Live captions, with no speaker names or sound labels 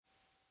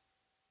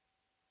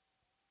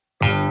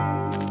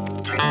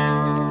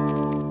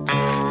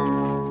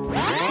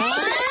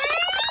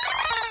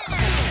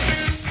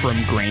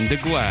Grain to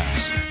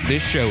Glass.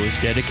 This show is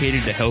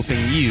dedicated to helping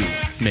you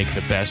make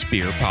the best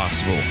beer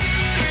possible.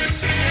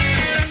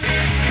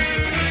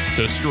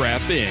 So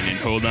strap in and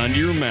hold on to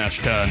your mash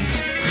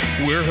tuns.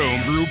 We're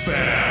Homebrew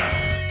Bound.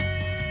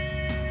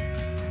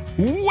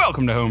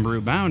 Welcome to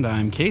Homebrew Bound.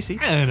 I'm Casey.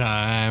 And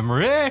I'm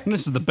Rick. And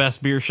this is the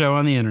best beer show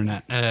on the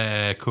internet.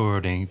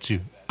 According to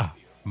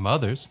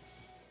mothers.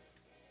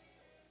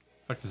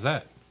 What the fuck is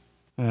that?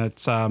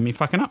 It's me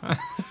fucking up.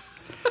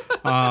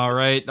 All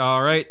right.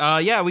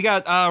 Yeah, we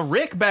got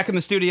Rick back in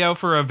the studio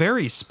for a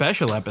very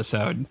special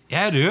episode.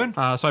 Yeah, dude.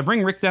 So I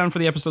bring Rick down for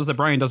the episodes that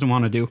Brian doesn't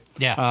want to do.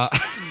 Yeah.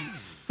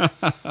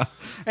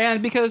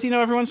 And because,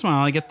 every once in a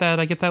while I get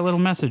that little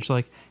message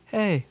like,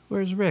 hey,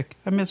 where's Rick?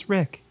 I miss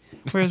Rick.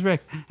 Where's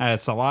Rick?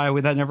 That's a lie.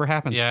 That never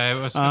happens. Yeah,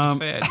 I was going to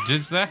say,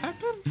 does that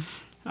happen?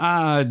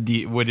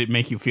 Would it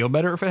make you feel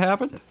better if it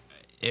happened?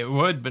 It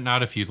would, but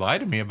not if you lie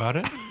to me about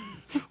it.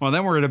 Well,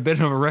 then we're at a bit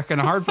of a wreck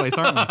and a hard place,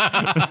 aren't we?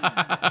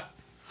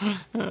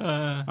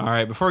 All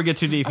right, before we get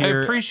too deep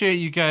here... I appreciate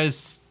you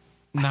guys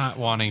not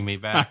wanting me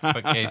back,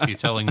 but Casey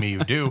telling me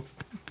you do.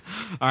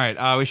 All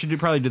right, we should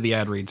probably do the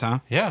ad reads, huh?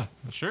 Yeah,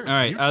 sure. All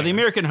right, the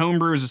American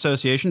Homebrewers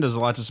Association does a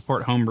lot to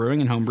support home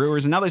brewing and home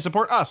brewers, and now they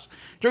support us.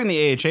 During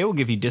the AHA, we'll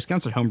give you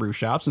discounts at homebrew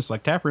shops and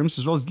select tap rooms,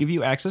 as well as give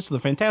you access to the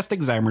fantastic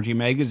Zymergy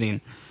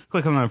magazine.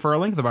 Click on the referral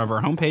link at the bottom of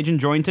our homepage and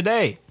join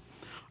today.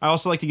 I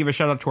also like to give a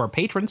shout out to our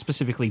patron,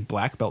 specifically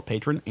Black Belt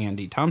patron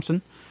Andy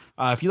Thompson.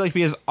 If you'd like to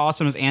be as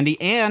awesome as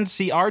Andy and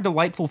see our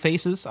delightful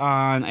faces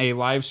on a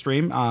live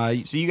stream,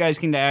 so you guys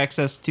can get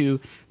access to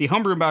the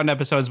Homebrew Bound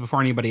episodes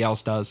before anybody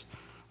else does.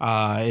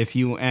 A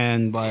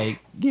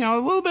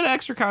little bit of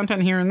extra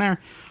content here and there,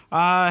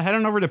 head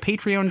on over to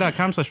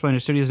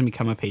patreon.com/BlenderStudios and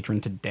become a patron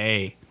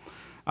today.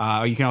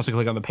 You can also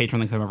click on the Patreon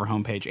link of our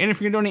homepage. And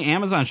if you're doing any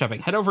Amazon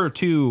shopping, head over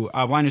to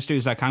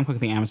BlenderStudios.com, click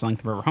the Amazon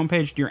link of our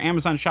homepage, do your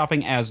Amazon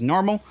shopping as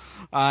normal,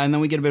 and then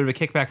we get a bit of a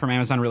kickback from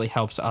Amazon. Really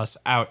helps us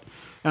out.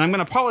 And I'm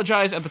going to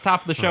apologize at the top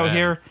of the show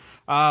here.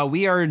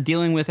 We are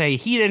dealing with a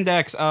heat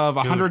index of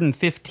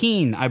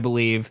 115, I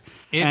believe.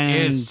 It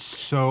is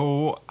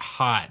so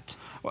hot.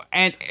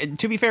 And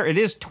to be fair, it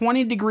is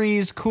 20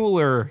 degrees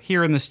cooler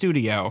here in the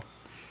studio.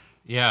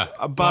 Yeah.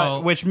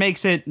 Which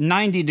makes it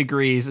 90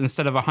 degrees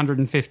instead of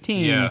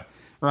 115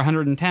 or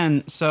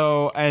 110.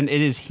 So, and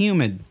it is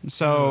humid.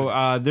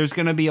 So there's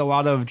going to be a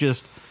lot of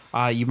just,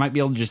 you might be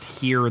able to just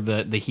hear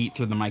the heat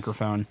through the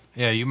microphone.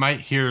 Yeah, you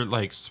might hear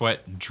like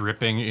sweat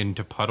dripping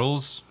into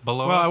puddles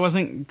below us. Well, I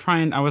wasn't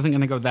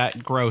going to go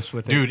that gross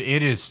with it. Dude,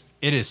 it is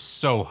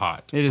so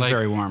hot. It is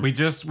very warm. We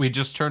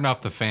just turned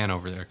off the fan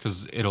over there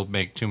because it'll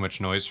make too much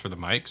noise for the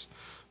mics.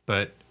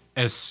 But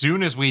as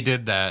soon as we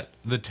did that,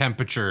 the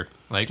temperature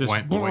just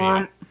went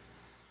way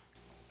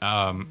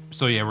up.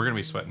 So yeah, we're gonna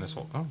be sweating this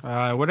whole.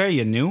 What are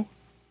you, new?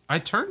 I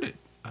turned it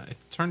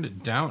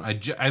down.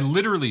 I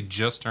literally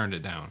just turned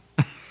it down,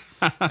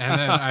 and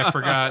then I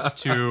forgot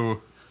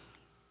to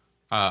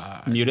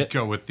mute it.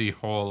 Go with the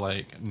whole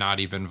not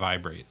even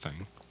vibrate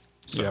thing.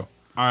 So yep.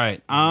 All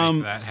right.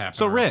 Make that happen.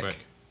 So Rick,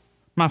 quick.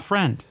 My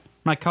friend,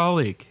 my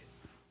colleague,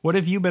 what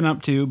have you been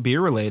up to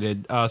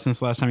beer-related since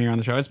the last time you were on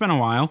the show? It's been a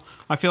while.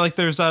 I feel like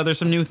there's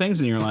some new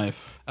things in your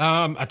life.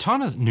 A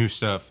ton of new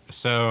stuff.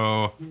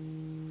 So,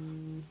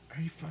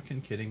 are you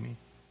fucking kidding me?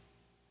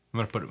 I'm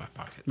going to put it in my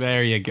pocket.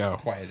 There you go.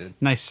 Quieted.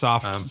 Nice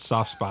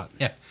soft spot.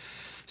 Yeah.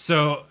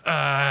 So,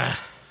 I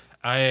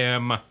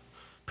am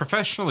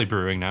professionally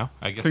brewing now.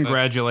 I guess.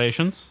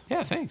 Congratulations.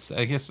 Yeah, thanks.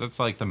 I guess that's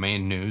like the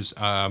main news.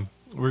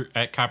 We're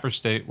at Copper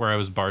State where I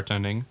was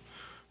bartending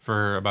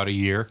for about a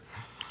year.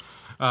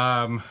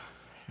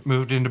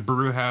 Moved into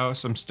brew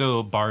house. I'm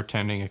still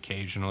bartending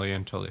occasionally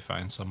until they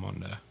find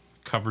someone to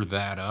cover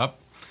that up.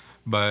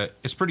 But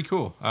it's pretty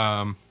cool.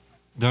 Done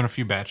a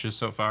few batches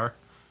so far,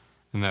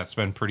 and that's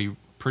been pretty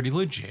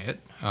legit.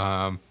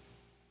 Yeah,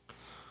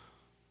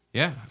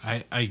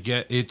 I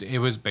get it. It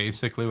was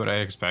basically what I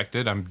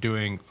expected. I'm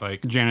doing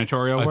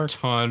janitorial work, a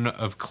ton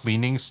of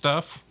cleaning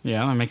stuff.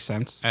 Yeah, that makes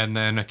sense. And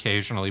then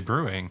occasionally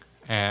brewing,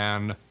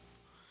 but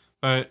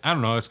I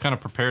don't know. It's kind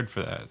of prepared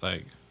for that.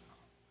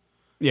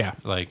 Yeah.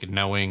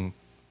 Knowing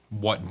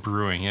what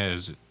brewing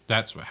is,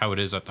 that's how it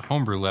is at the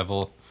homebrew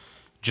level,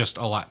 just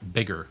a lot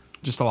bigger.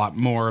 Just a lot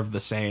more of the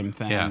same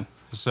thing. Yeah.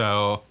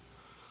 So,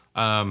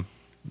 the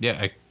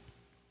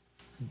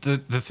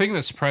thing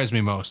that surprised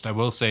me most, I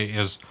will say,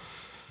 is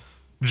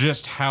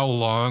just how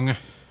long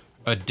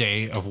a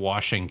day of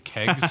washing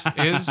kegs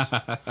is.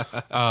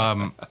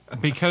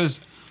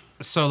 Because,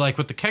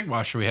 with the keg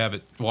washer we have,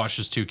 it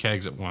washes 2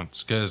 kegs at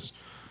once, because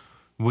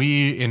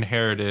we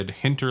inherited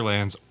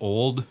Hinterland's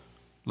old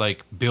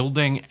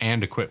building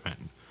and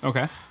equipment.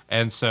 Okay.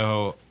 And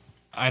so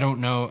I don't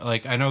know,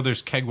 I know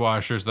there's keg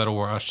washers that'll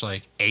wash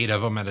 8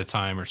 of them at a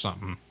time or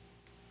something.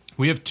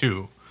 We have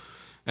 2,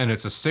 and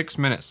it's a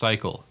 6-minute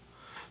cycle.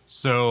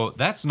 So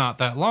that's not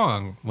that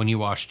long when you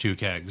wash 2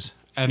 kegs.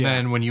 And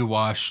then when you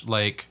wash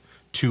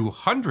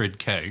 200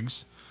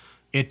 kegs,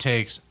 it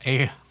takes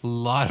a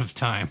lot of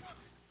time.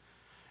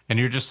 And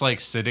you're just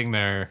sitting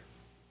there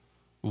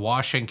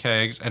washing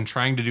kegs and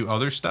trying to do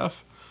other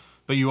stuff.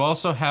 But you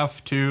also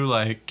have to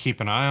like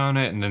keep an eye on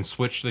it and then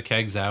switch the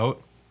kegs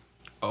out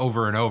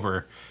over and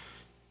over.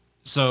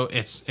 So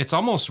it's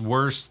almost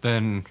worse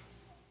than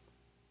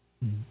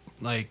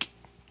like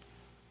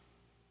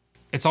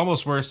it's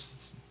almost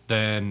worse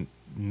than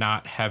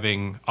not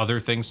having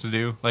other things to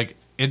do. Like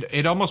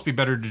it'd almost be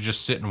better to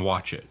just sit and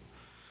watch it.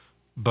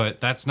 But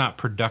that's not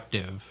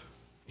productive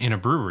in a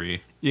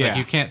brewery. Yeah. Like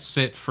you can't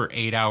sit for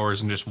 8 hours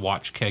and just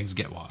watch kegs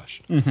get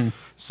washed.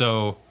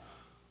 So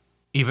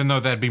even though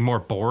that'd be more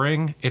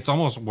boring, it's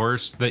almost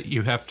worse that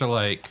you have to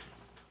like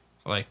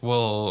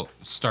we'll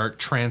start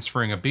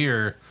transferring a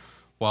beer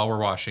while we're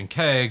washing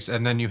kegs,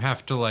 and then you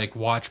have to like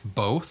watch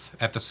both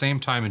at the same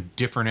time in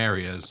different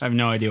areas. I have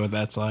no idea what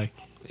that's like.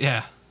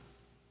 Yeah.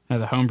 At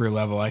the homebrew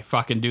level, I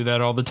fucking do that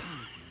all the time.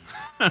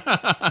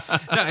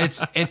 No,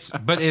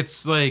 but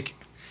it's like,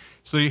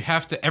 so you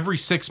have to, every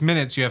 6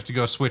 minutes you have to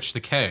go switch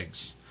the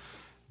kegs.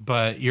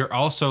 But you're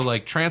also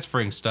like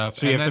transferring stuff.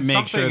 So you have to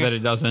make sure that it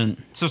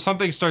doesn't. So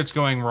something starts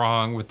going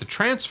wrong with the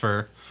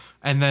transfer,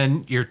 and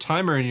then your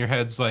timer in your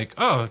head's like,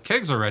 oh,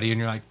 kegs are ready. And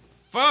you're like,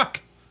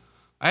 fuck,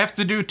 I have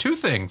to do 2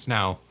 things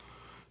now.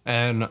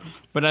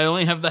 But I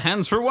only have the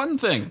hands for one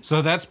thing.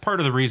 So that's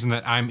part of the reason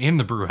that I'm in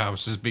the brew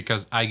house, is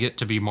because I get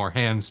to be more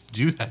hands to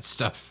do that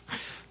stuff.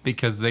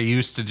 Because they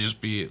used to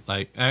just be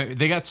like,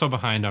 they got so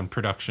behind on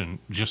production.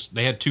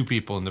 They had 2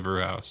 people in the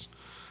brew house.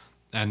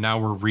 And now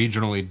we're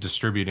regionally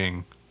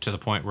distributing to the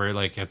point where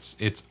like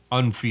it's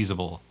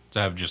unfeasible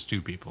to have just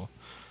 2 people.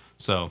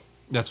 So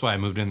that's why I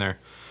moved in there.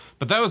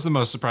 But that was the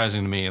most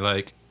surprising to me.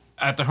 Like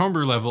at the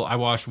homebrew level, I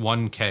wash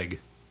 1 keg,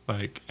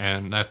 like,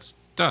 and that's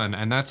done.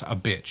 And that's a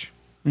bitch.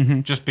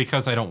 Just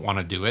because I don't want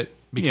to do it,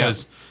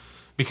 because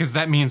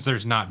that means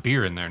there's not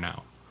beer in there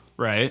now.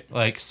 Right.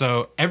 Like,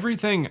 so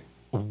everything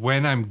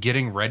when I'm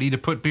getting ready to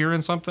put beer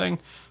in something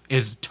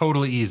is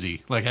totally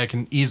easy. Like I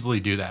can easily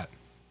do that.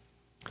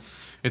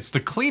 It's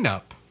the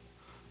cleanup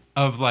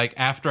of like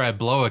after I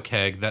blow a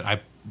keg that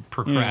I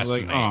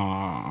procrastinate.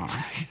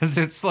 Because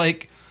it's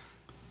like,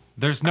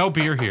 there's no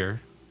beer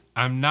here.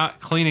 I'm not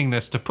cleaning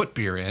this to put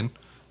beer in.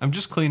 I'm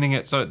just cleaning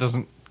it so it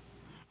doesn't.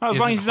 Well, as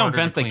long as you don't harder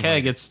to vent the clean keg,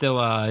 later. it's still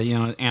a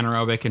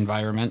anaerobic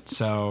environment.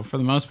 So for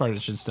the most part,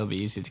 it should still be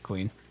easy to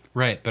clean.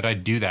 Right, but I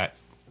do that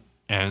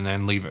and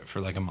then leave it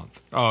for like a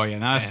month. Oh yeah,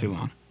 no, that's too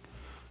long.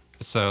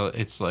 So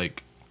it's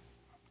like,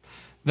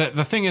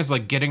 the thing is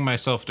like getting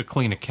myself to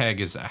clean a keg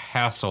is a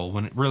hassle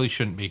when it really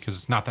shouldn't be, because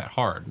it's not that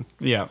hard.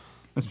 Yeah,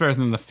 it's better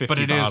than the 50 But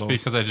it bottles. is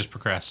because I just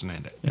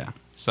procrastinate it. Yeah.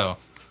 So, All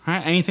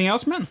right. Anything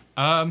else, man?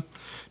 no,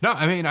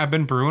 I mean, I've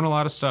been brewing a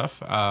lot of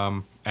stuff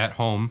at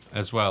home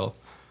as well.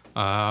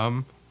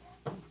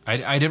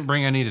 I didn't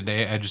bring any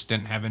today. I just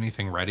didn't have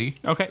anything ready.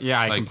 Okay.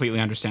 Yeah, I Like, completely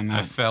understand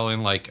I that. fell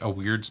in like a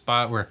weird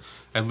spot where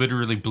I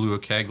literally blew a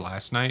keg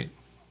last night.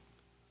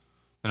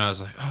 And I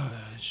was like, oh,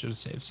 I should have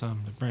saved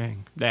some to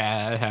bring.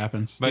 Yeah, it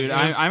happens. But Dude, it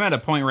was- I'm at a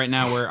point right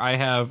now where I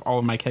have all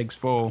of my kegs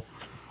full,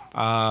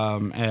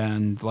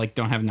 and like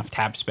don't have enough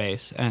tap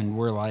space, and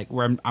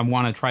I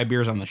want to try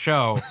beers on the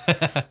show,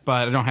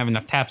 but I don't have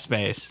enough tap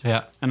space.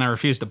 Yeah. And I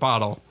refuse to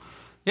bottle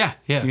Yeah,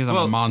 yeah. because I'm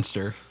a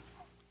monster.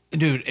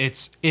 Dude,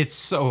 it's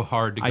so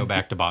hard to go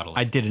back to bottling.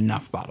 I did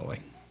enough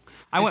bottling.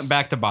 I went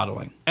back to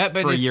bottling But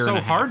for a it's year so and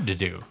a half. hard to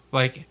do.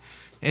 Like,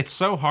 it's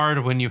so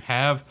hard when you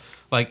have,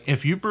 like,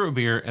 if you brew a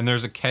beer and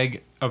there's a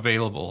keg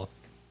available,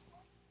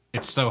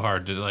 it's so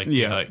hard to, like, be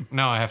Yeah. like,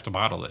 no, I have to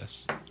bottle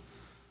this.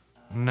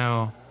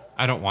 No,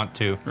 I don't want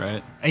to.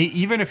 Right.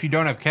 Even if you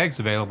don't have kegs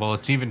available,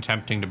 it's even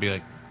tempting to be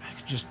like, I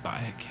could just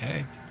buy a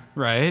keg.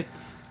 Right.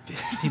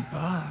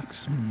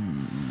 $50.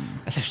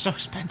 They're so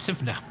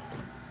expensive now.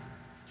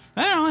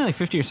 They're only like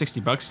 $50 or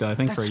 $60 still, I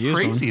think, That's for a used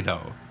crazy, one.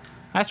 though.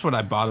 That's what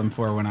I bought them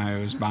for when I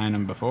was buying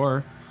them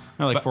before.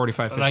 They're like But,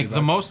 45, 50 Like, the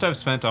bucks. most I've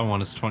spent on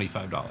one is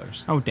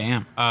 $25. Oh,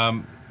 damn.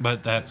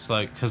 But that's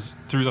like, because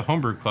through the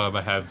homebrew club,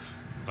 I have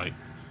like,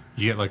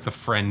 you get like the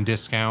friend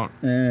discount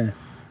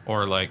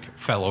or like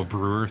fellow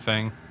brewer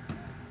thing.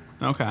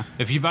 Okay.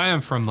 If you buy them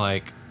from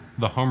like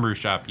the homebrew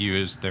shop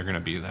used, they're gonna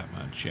be that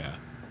much. Yeah.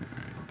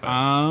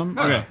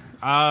 Okay.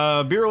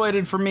 Beer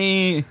related for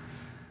me.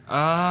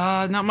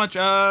 Not much.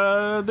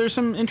 There's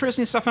some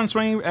interesting stuff on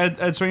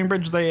at Swinging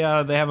Bridge. They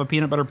have a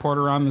peanut butter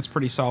porter on that's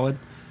pretty solid.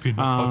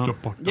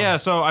 Yeah,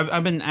 so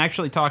I've been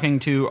actually talking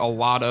to a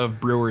lot of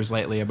brewers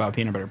lately about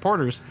peanut butter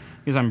porters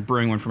because I'm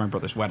brewing one for my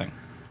brother's wedding.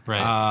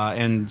 Right.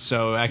 And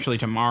so actually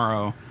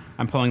tomorrow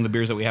I'm pulling the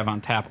beers that we have on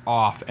tap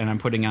off and I'm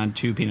putting on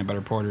 2 peanut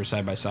butter porters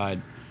side by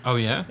side Oh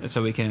yeah.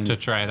 so we can To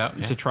try it out.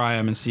 Yeah. to try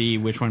them and see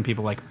which one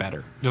people like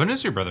better. When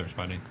is your brother's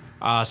wedding?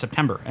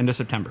 September, end of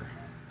September.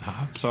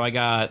 Oh, So I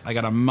got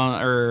a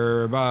month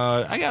or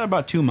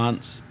about 2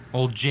 months.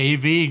 old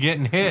JV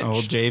getting hitched.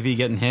 Old JV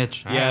getting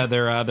hitched. All Yeah,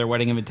 right. their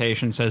wedding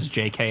invitation says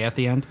JK at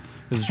the end.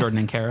 This is Jordan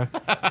and Kara.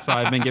 So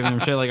I've been giving them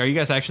shit like, are you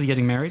guys actually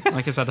getting married?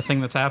 Like, is that a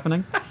thing that's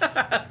happening?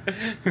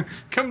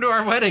 Come to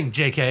our wedding,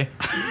 JK.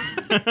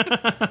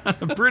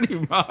 Pretty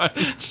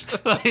much.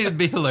 It'd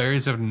be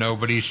hilarious if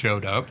nobody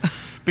showed up,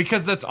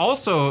 because that's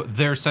also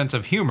their sense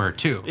of humor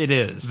too. It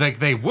is. Like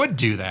they would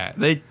do that.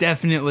 They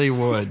definitely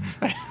would.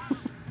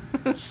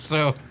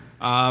 So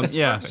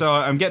Yeah, so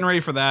I'm getting ready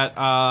for that.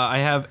 I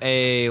have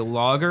a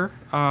lager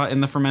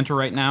in the fermenter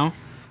right now.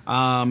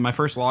 My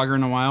first lager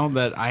in a while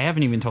that I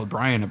haven't even told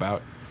Brian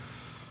about.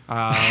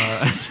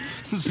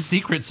 It's a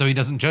secret, so he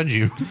doesn't judge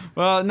you.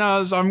 Well,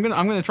 no, so I'm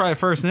gonna try it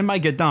first, and it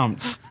might get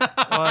dumped.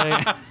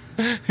 Like,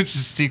 It's a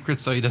secret,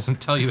 so he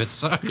doesn't tell you it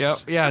sucks. yep,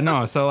 yeah,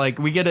 no. So like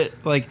we get it,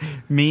 like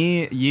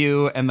me,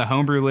 you, and the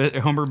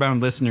homebrew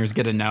bound listeners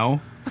get a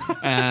no,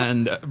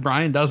 and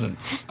Brian doesn't.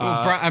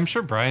 Well, I'm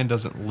sure Brian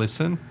doesn't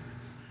listen.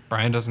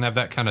 Brian doesn't have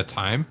that kind of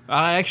time.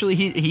 Actually,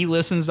 he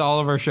listens to all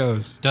of our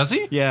shows. Does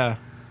he? Yeah.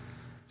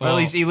 Well,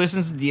 Well- he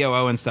listens to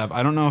DOO and stuff.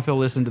 I don't know if he'll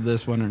listen to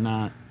this one or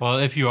not. Well,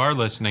 if you are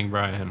listening,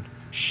 Brian,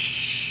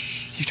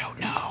 You don't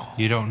know.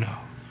 you don't know.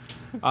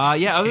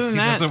 Yeah. Other case than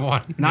he that, doesn't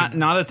want-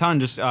 not a ton.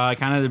 Just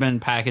kind of been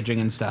packaging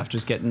and stuff.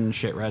 Just getting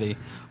shit ready.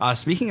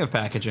 Speaking of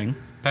packaging,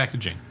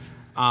 Packaging.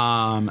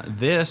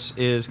 this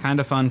is kind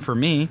of fun for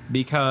me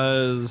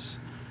because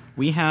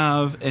we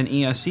have an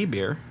ESC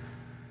beer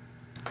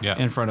Yeah.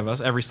 in front of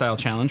us. Every Style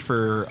Challenge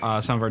for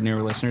some of our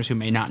newer listeners who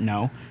may not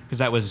know, because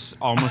that was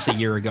almost a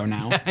year ago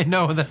now. I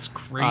know, that's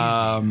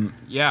crazy.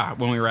 Yeah,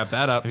 when we wrap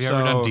that up. have you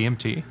ever done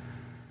DMT?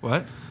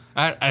 What?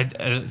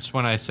 It's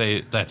when I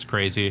say that's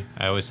crazy,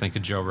 I always think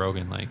of Joe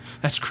Rogan. Like,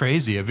 that's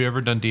crazy. Have you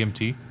ever done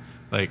DMT?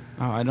 Like,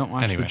 Oh, I don't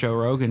watch Anyway. the Joe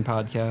Rogan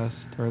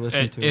podcast or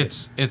listen to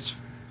it.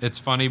 it's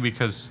funny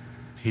because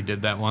he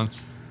did that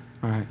once.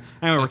 All right.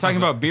 Anyway, we're It talking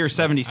doesn't- about beer it's-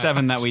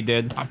 77 that we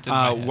did. popped in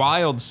my head.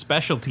 Wild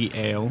Specialty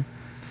Ale.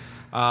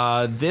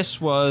 This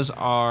was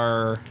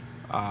our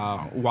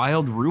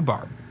Wild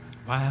Rhubarb.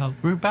 Wild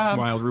rhubarb.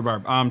 Wild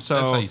Rhubarb. So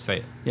That's how you say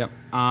it. Yep.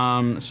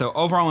 So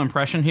overall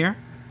impression here.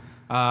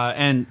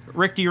 And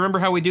Rick, do you remember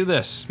how we do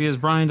this? Because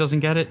Brian doesn't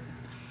get it.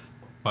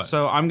 But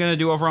So I'm gonna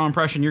do overall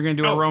impression. You're gonna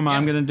do Oh, aroma. yeah.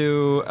 I'm gonna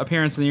do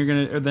appearance, and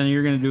then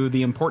you're gonna do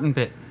the important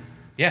bit.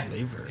 yeah,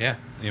 flavor. yeah.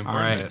 The All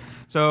important right. bit.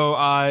 So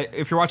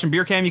if you're watching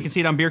Beer Cam, you can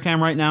see it on Beer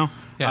Cam right now.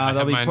 Yeah, I have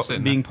that'll mine be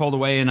sitting being there. pulled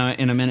away in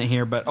a minute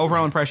here. But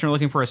overall impression, we're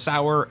looking for a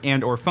sour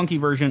and or funky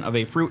version of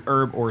a fruit,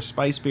 herb, or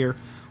spice beer,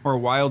 or a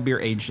wild beer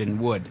aged in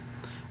wood.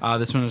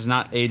 This one is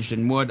not aged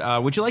in wood.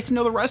 Would you like to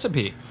know the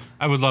recipe?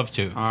 I would love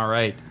to. All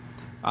right.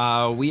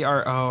 We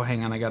are. Oh,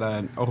 hang on. I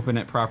gotta open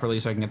it properly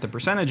so I can get the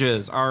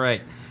percentages. All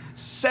right.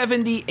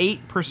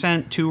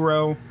 78%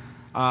 two-row,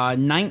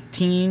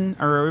 19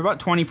 or about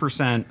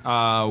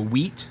 20%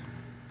 wheat,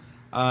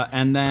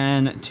 and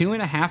then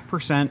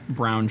 2.5%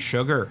 brown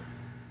sugar.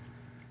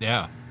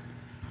 Yeah.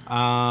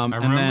 I I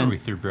remember we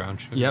threw brown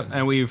sugar. Yep, in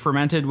and this. we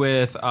fermented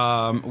with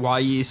Y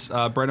yeast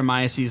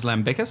Brettanomyces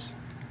lambicus.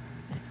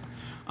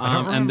 I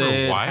don't and remember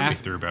the why we half-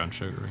 threw brown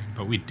sugar in,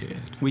 but we did.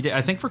 We did,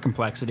 I think, for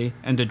complexity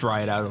and to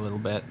dry it out a little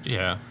bit.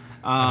 Yeah.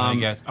 I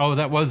guess. Oh,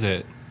 that was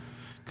it.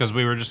 Because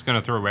we were just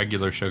gonna throw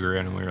regular sugar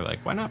in, and we were like,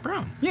 "Why not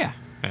brown?" Yeah.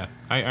 Yeah,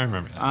 I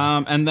remember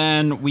that. And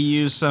then we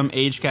used some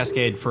aged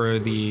cascade for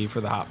the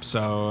hops,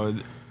 so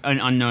an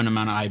unknown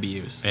amount of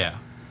IBUs. yeah.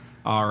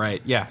 All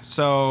right, yeah.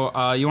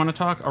 So you want to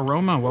talk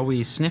aroma while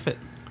we sniff it?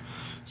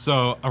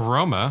 So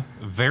aroma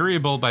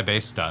variable by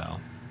base style.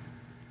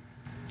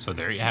 So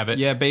there you have it.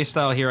 Yeah, base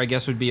style here, I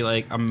guess, would be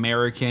like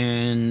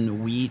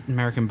American wheat,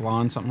 American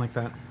blonde, something like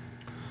that.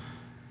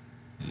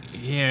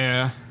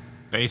 Yeah.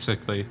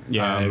 Basically.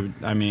 Yeah,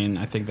 I mean,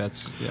 I think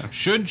that's yeah.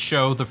 Should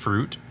show the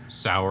fruit,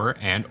 sour,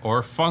 and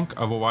or funk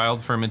of a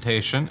wild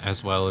fermentation,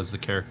 as well as the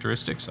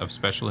characteristics of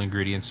special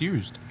ingredients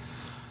used.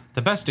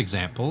 The best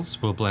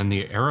examples will blend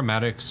the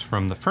aromatics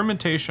from the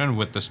fermentation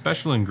with the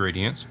special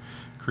ingredients,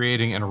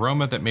 creating an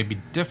aroma that may be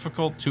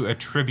difficult to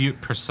attribute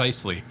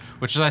precisely,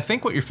 which is, I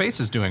think, what your face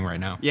is doing right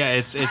now. Yeah,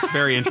 it's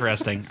very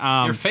interesting.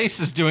 Your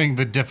face is doing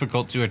the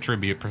difficult to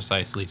attribute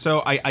precisely.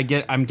 So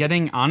I'm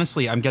getting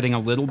a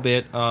little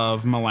bit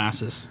of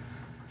molasses.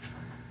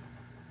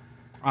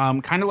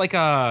 Kind of like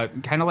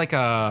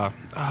a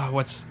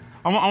what's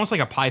almost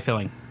like a pie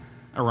filling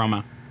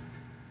aroma.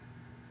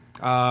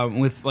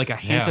 With like a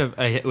hint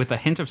Yeah. with a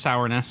hint of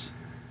sourness.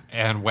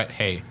 And wet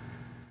hay.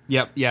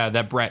 Yep, yeah,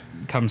 that Brett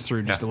comes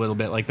through just a Yeah. little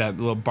bit, like that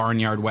little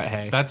barnyard wet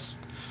hay. That's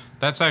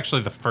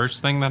actually the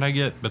first thing that I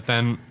get, but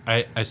then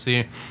I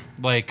see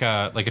like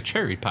a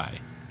cherry pie.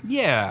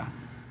 Yeah.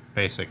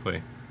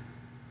 Basically.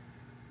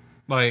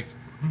 Like,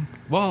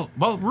 well,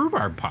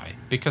 rhubarb pie,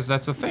 because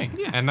that's a thing.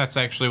 Yeah. And that's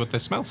actually what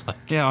this smells like.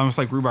 Yeah, almost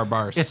like rhubarb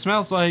bars. It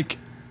smells like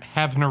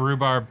having a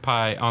rhubarb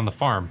pie on the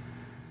farm,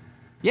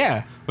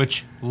 yeah.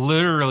 which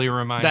literally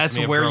reminds That's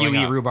me of where you growing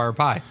eat up. rhubarb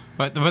pie.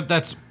 But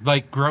that's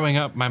like growing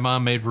up, my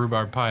mom made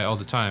rhubarb pie all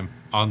the time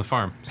on the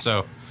farm.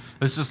 So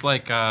this is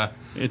like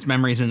It's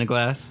memories in the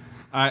glass.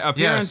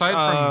 Appearance,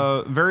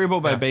 aside from-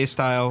 variable by yeah. base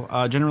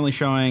style, generally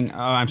showing,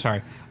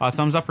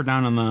 thumbs up or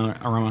down on the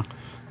aroma.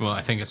 well, I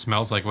think it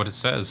smells like what it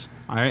says.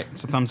 All right,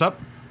 so thumbs up.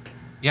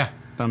 Yeah.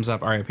 Thumbs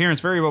up. All right, appearance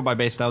variable by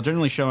base style,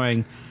 generally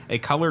showing a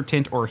color,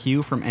 tint, or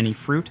hue from any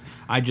fruit.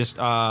 I just,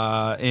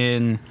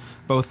 in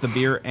both the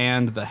beer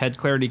and the head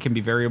clarity can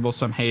be variable.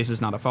 Some haze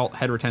is not a fault.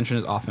 Head retention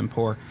is often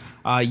poor.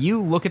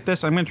 You look at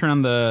this. I'm going to turn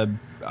on the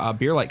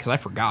beer light because I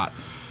forgot.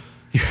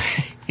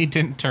 He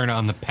didn't turn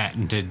on the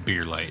patented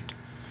beer light.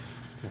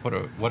 What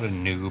a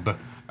noob.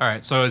 All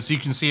right. So as you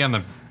can see on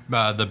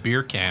the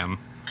beer cam,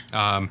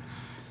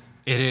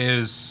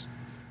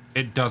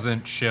 it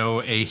doesn't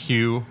show a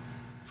hue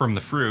from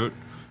the fruit,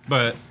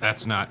 but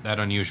that's not that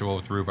unusual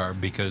with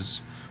rhubarb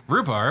because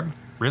rhubarb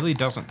really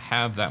doesn't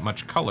have that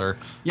much color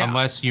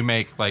unless you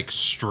make like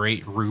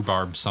straight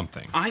rhubarb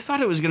something. I thought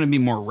it was going to be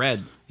more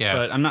red. Yeah.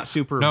 But I'm not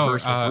super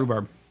versed with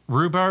rhubarb.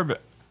 Rhubarb.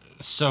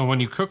 So when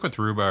you cook with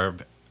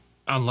rhubarb,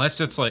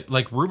 unless it's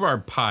like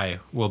rhubarb pie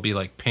will be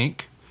like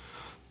pink,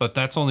 but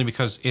that's only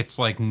because it's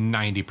like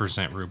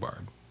 90%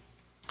 rhubarb.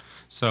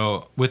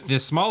 So with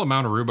this small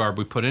amount of rhubarb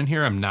we put in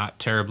here, I'm not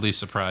terribly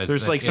surprised.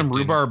 There's that like some it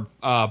didn't-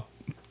 rhubarb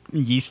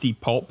yeasty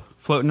pulp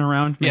floating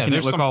around, Yeah, making it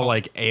there's look some all pulp.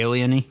 like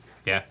alien-y.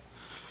 Yeah.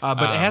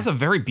 But it has a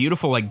very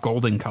beautiful like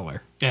golden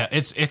color. Yeah,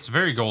 it's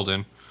very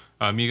golden.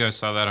 You guys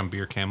saw that on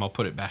beer cam. I'll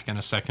put it back in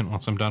a second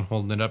once I'm done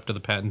holding it up to the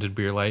patented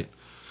beer light.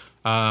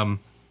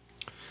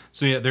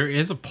 So yeah, there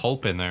is a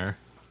pulp in there,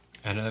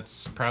 and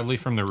it's probably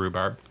from the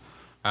rhubarb.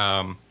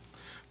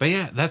 But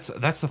yeah, that's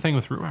the thing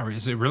with rhubarb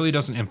is it really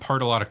doesn't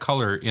impart a lot of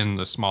color in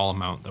the small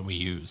amount that we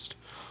used,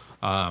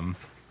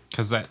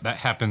 because that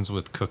happens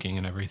with cooking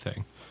and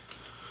everything.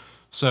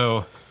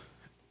 So,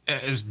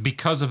 it's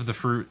because of the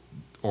fruit,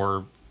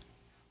 or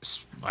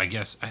I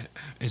guess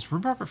is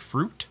rhubarb a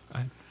fruit?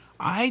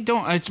 I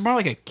don't. It's more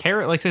like a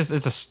carrot. Like it's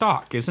a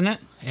stalk, isn't it?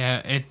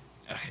 Yeah,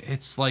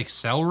 it's like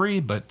celery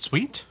but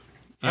sweet.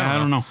 Yeah, I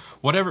don't know.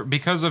 Whatever,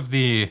 because of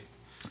the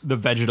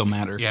vegetal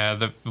matter.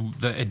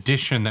 the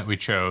addition that we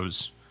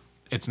chose,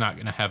 it's not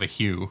going to have a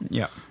hue.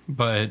 Yeah.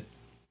 But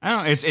I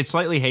don't know. It's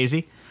slightly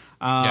hazy.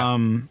 I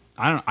don't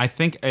know. I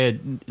think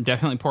it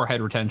definitely poor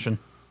head retention.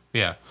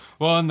 yeah.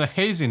 Well, in the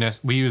haziness,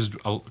 we used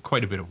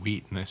quite a bit of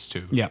wheat in this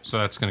too. Yeah. So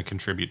that's going to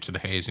contribute to the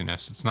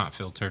haziness. It's not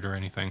filtered or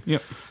anything.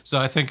 Yep. So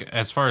I think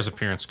as far as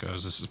appearance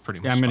goes, this is pretty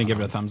much. Yeah, I'm going to spot give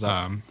it a on. thumbs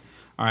up.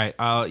 All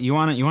right. You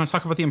want to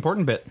talk about the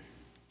important bit?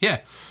 Yeah.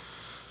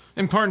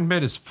 Important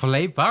bit is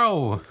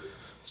flavor.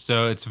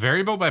 So it's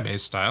variable by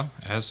base style,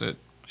 as it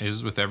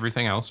is with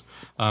everything else.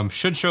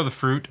 Should show the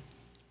fruit,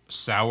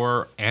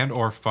 sour, and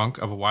or funk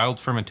of a wild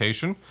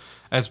fermentation,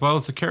 as well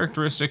as the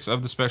characteristics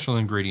of the special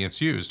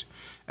ingredients used.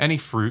 Any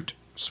fruit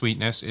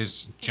sweetness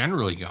is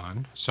generally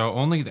gone, so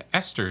only the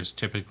esters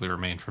typically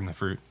remain from the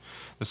fruit.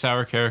 The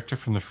sour character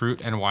from the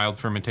fruit and wild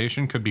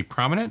fermentation could be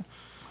prominent,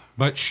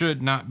 but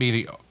should not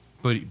be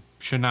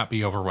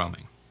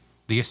overwhelming.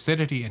 The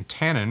acidity and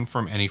tannin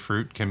from any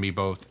fruit can be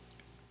both.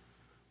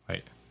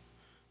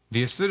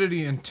 The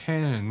acidity and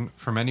tannin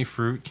from any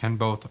fruit can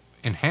both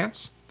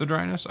enhance the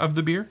dryness of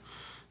the beer,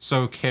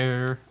 so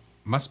care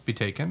must be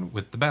taken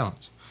with the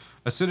balance.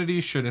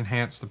 Acidity should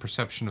enhance the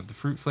perception of the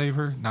fruit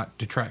flavor, not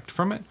detract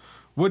from it.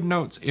 Wood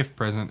notes, if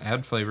present,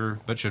 add flavor,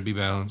 but should be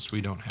balanced.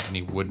 We don't have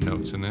any wood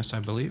notes in this,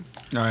 I believe.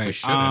 All right. We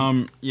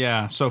shouldn't.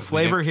 Yeah. So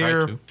flavor We didn't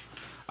try here,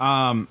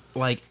 to.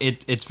 like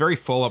it's very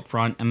full up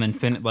front, and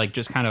then like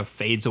just kind of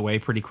fades away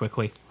pretty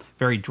quickly.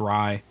 Very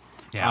dry.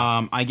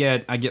 Yeah. I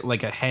get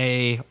like a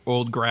hay,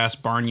 old grass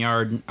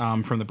barnyard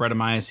from the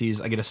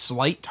Brettanomyces. I get a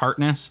slight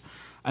tartness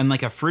and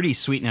like a fruity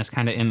sweetness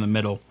kind of in the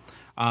middle.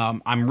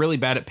 I'm really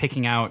bad at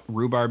picking out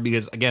rhubarb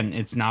because again,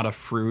 it's not a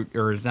fruit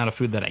or it's not a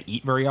food that I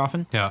eat very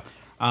often. Yeah.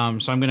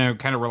 So I'm gonna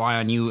kind of rely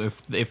on you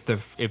if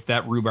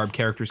that rhubarb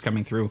character is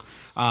coming through.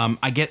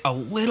 I get a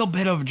little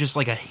bit of just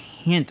like a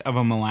hint of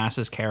a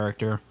molasses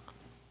character,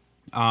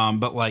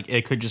 but like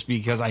it could just be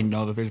because I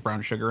know that there's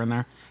brown sugar in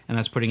there, and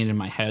that's putting it in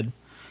my head.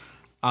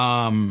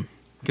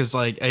 Because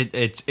like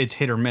it's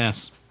hit or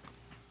miss.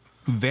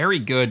 Very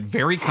good,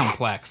 very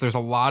complex. There's a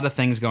lot of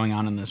things going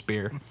on in this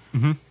beer.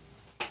 Mm-hmm.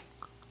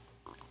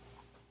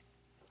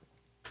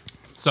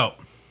 So,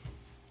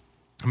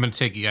 I'm going to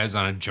take you guys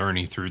on a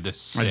journey through this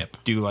sip. I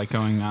do like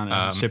going on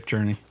a sip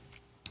journey.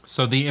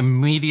 So the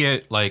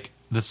immediate,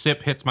 the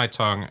sip hits my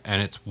tongue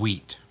and it's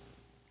wheat,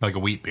 like a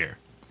wheat beer.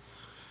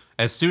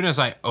 As soon as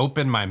I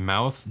open my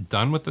mouth,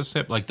 done with the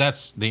sip,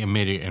 that's the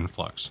immediate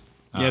influx.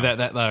 Yeah,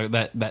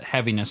 that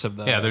heaviness of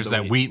the there's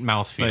the that wheat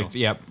mouthfeel.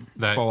 Yep,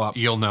 that full up.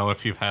 You'll know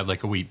if you've had a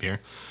wheat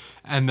beer.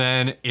 And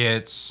then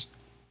it's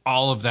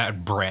all of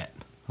that Brett,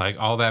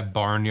 all that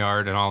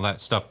barnyard and all that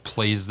stuff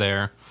plays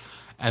there.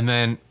 And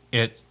then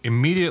it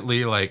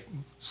immediately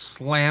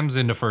slams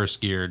into first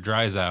gear,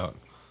 dries out.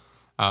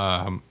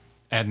 And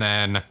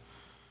then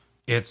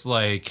it's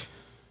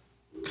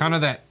kind of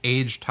that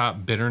aged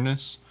top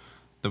bitterness.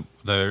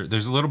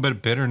 There's a little bit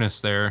of bitterness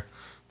there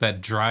that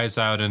dries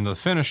out in the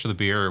finish of the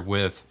beer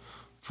with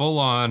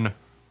full-on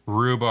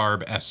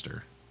rhubarb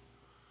ester.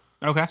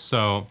 Okay.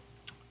 So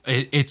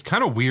it's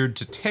kind of weird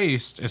to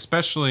taste,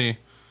 especially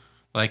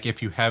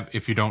if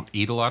you don't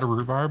eat a lot of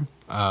rhubarb.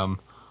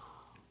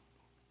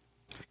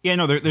 Yeah,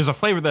 no, there's a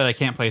flavor that I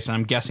can't place, and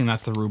I'm guessing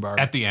that's the rhubarb.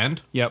 At the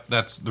end, Yep.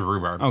 that's the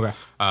rhubarb. Okay.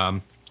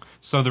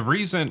 So the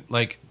reason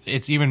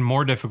it's even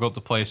more difficult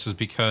to place is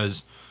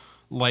because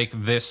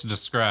this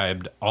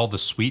described, all the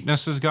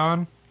sweetness is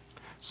gone.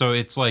 So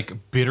it's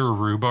bitter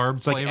rhubarb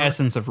It's flavor. like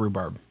essence of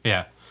rhubarb.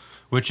 Yeah,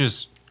 which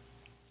is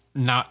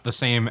not the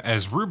same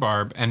as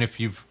rhubarb. And if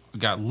you've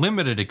got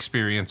limited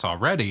experience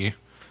already,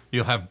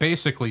 you'll have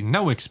basically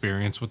no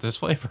experience with this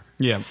flavor.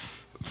 Yeah.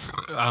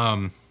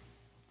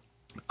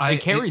 I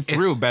carried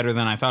through better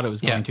than I thought it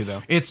was going to,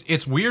 though.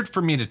 It's weird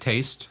for me to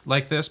taste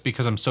like this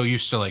because I'm so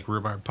used to like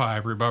rhubarb pie,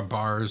 rhubarb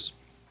bars,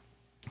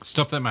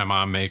 stuff that my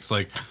mom makes,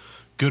 like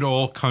good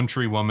old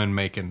country woman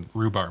making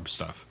rhubarb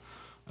stuff.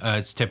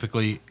 It's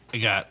typically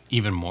got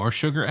even more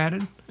sugar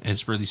added.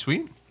 It's really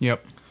sweet.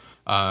 Yep.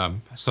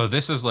 So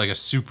this is like a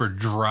super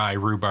dry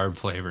rhubarb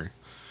flavor.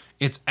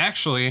 It's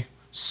actually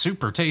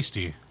super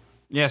tasty.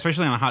 Yeah,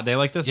 especially on a hot day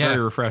like this, Yeah.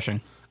 very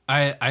refreshing.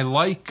 I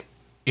like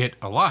it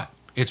a lot.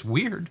 It's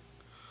weird,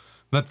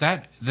 but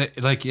that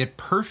like it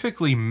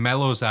perfectly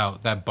mellows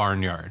out that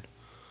barnyard.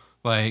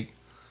 Like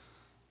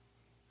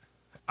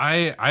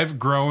I've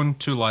grown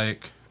to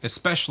like,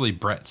 especially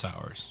Brett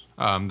sours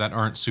that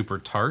aren't super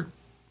tart.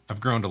 I've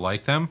grown to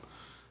like them,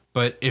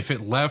 but if it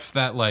left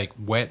that like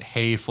wet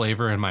hay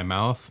flavor in my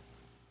mouth,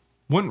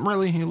 wouldn't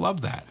really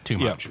love that too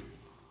much.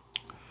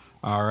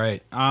 All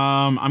right.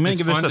 I'm gonna It's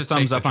give this fun a to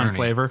thumbs take up the on journey.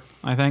 flavor.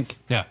 I think.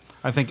 Yeah.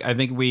 I think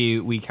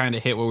we kind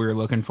of hit what we were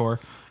looking for.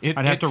 It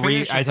I'd have to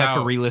finishes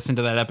out- re-listen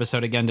to that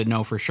episode again to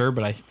know for sure,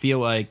 but I feel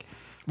like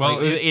Well,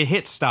 it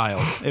hits style.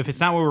 If it's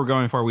not what we're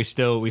going for, we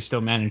still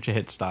managed to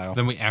hit style.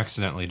 Then we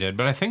accidentally did,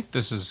 but I think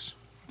this is.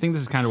 I think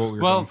this is kind of what we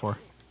were Well, going for.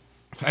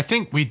 I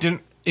think we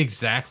didn't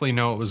exactly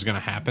know what was going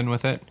to happen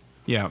with it.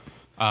 Yeah.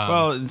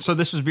 Well, so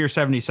this was beer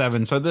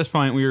 77. So at this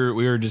point, we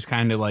were just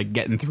kind of like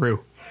getting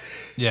through.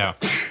 Yeah.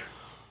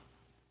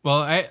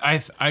 Well,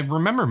 I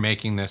remember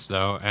making this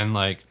though, and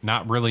like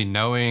not really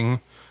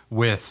knowing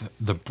with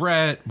the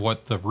Brett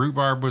what the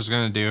rhubarb was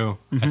going to do.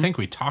 I think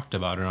we talked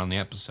about it on the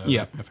episode,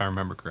 Yeah. if I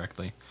remember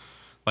correctly.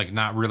 Like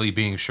not really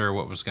being sure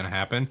what was going to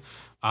happen.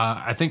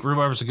 I think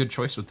rhubarb is a good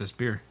choice with this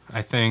beer.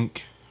 I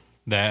think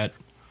that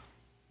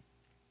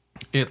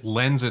it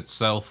lends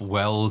itself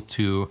well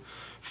to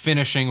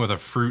finishing with a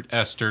fruit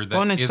ester that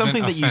Well, and it's isn't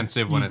something that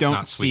offensive you when it's don't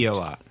not sweet. see a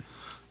lot.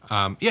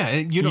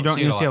 You don't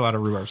see, You a see a lot. lot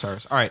of rhubarb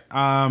sours. All right.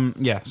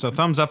 Yeah. So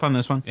thumbs up on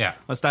this one. Yeah.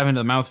 Let's dive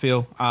into the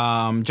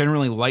mouthfeel.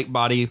 Generally light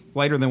body,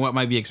 lighter than what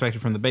might be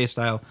expected from the base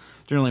style.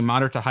 Generally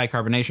moderate to high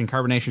carbonation.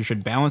 Carbonation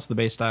should balance the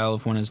base style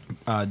if one is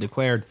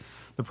declared.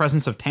 The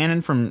presence of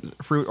tannin from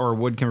fruit or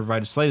wood can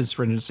provide a slight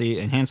astringency,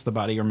 enhance the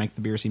body, or make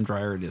the beer seem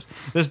drier. It is.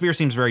 This beer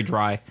seems very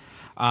dry.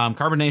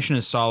 Carbonation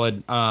is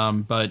solid,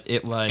 but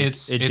it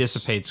It's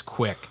dissipates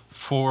quick.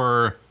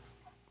 For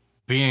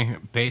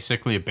being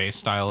basically a base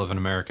style of an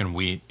American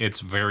wheat, it's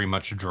very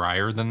much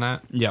drier than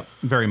that, Yep,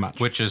 very much.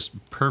 which is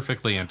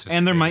perfectly anticipated.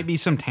 And there might be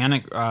some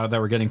tannic that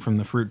we're getting from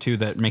the fruit too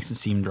that makes it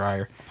seem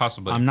drier.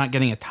 Possibly. I'm not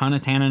getting a ton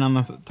of tannin on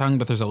the tongue,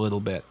 but there's a little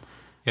bit.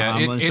 Yeah,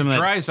 And it some of that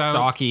dries out.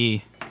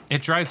 stocky.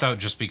 It dries out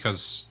just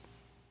because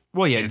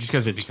Well, yeah, just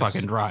because it's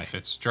fucking dry.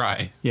 It's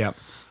dry. Yeah.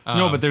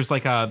 No, but there's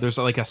like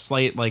a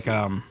slight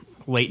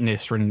latent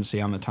astringency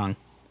on the tongue,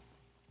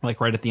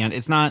 like right at the end.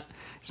 It's not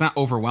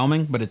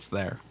overwhelming, but it's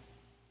there.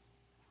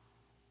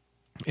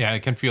 Yeah, I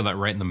can feel that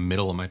right in the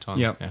middle of my tongue.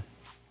 Yep. Yeah.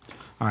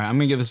 All right, I'm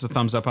gonna give this a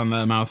thumbs up on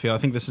the mouthfeel. I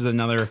think this is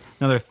another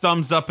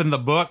thumbs up in the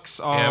books.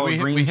 All Yeah, we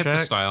green hit the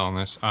check. style on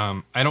this.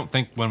 I don't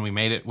think when we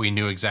made it, we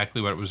knew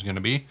exactly what it was going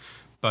to be,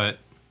 but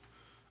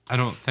I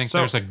don't think So-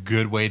 there's a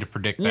good way to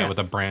predict that with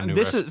a brand new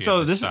this recipe. is so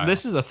of this style.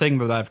 this is a thing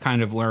that I've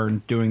kind of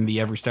learned doing the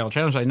Every Style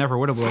Challenge. I never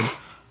would have learned.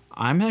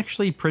 I'm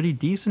actually pretty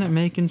decent at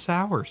making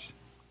sours.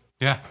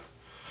 Yeah.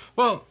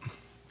 Well,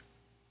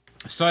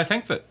 so I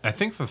think the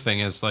thing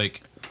is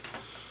like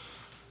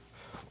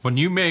when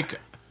you make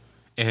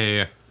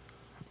a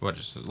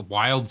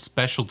wild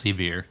specialty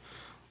beer,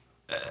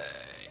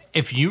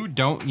 if you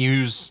don't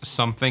use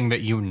something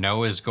that you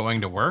know is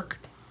going to work,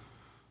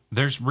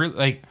 there's really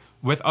like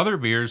with other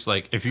beers,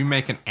 like if you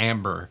make an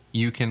amber,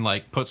 you can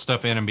like put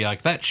stuff in and be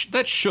like that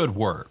should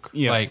work.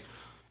 Yeah. Like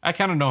I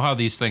kind of know how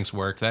these things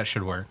work. That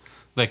should work.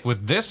 Like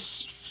with this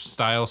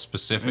style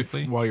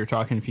specifically. While you're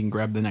talking, if you can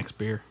grab the next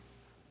beer.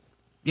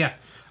 Yeah.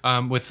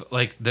 With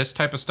like this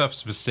type of stuff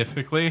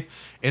specifically,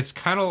 it's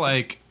kind of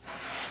like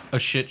a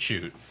shit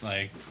shoot.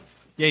 Like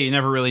Yeah, you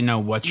never really know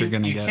what you're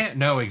gonna you get. can't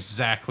know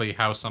exactly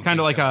how something. Kind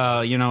of like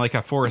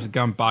a Forrest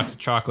Gump box of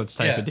chocolates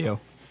type Yeah. of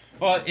deal.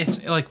 Well,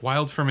 it's like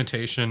wild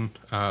fermentation.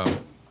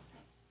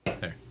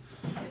 There.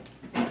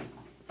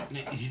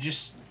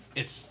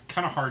 It's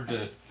kind of hard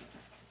to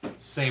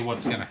say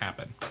what's gonna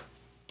happen.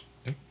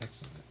 There,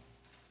 that's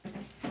not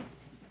it.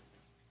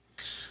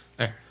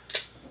 There.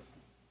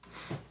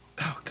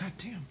 Oh god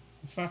damn!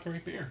 It's not the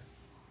right beer.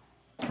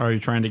 Are you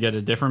trying to get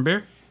a different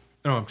beer?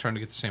 No, I'm trying to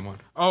get the same one.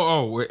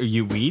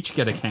 We each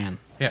get a can.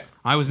 Yeah.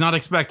 I was not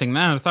expecting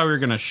that. I thought we were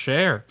gonna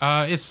share.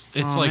 It's Oh,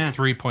 like man.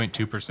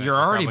 3.2%. You're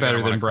already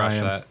better than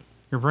Brian. That.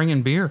 You're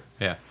bringing beer.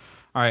 Yeah.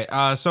 All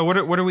right. So what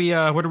are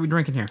we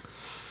drinking here?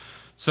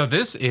 So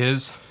this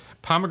is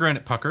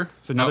pomegranate pucker.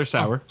 It's another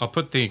sour. I'll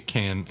put the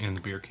can in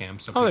the beer cam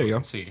so Oh, there people you can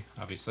go. see.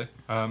 Obviously,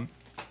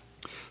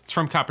 it's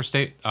from Copper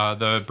State,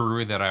 the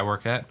brewery that I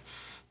work at.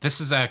 This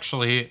is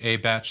actually a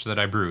batch that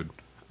I brewed.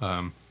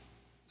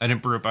 I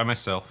didn't brew it by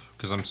myself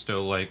because I'm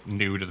still like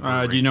new to the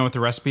brewery. Do you know what the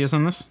recipe is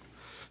on this?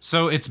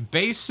 So it's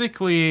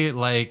basically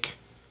like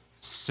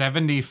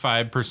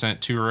 75%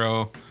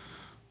 two-row,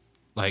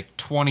 like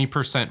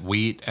 20%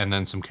 wheat and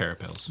then some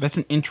carapils. That's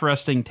an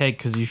interesting take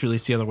because you usually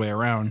see the other way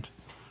around.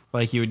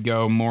 Like you would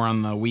go more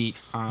on the wheat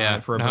for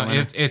a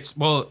Berliner. It's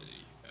well,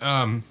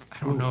 I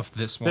don't know if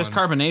this one. This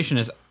carbonation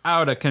is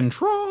out of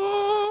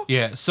control.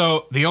 Yeah.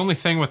 So the only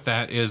thing with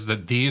that is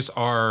that these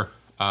are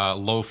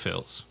low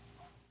fills.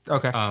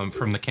 Okay.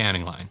 From the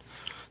canning line.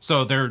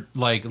 So they're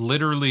like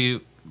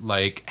literally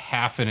like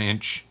half an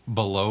inch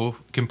below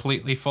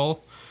completely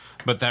full,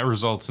 but that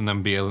results in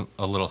them being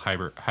a little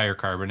higher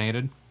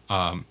carbonated.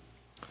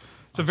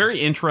 It's a very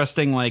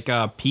interesting, like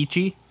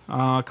peachy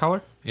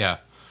color. Yeah.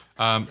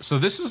 So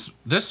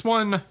this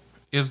one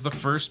is the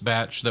first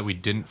batch that we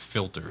didn't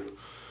filter,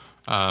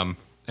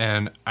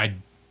 and I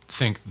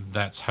think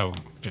that's how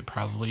it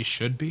probably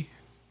should be.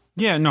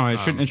 Yeah, no, it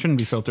shouldn't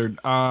be filtered.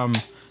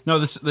 No,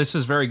 this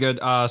is very good.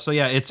 So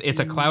yeah, it's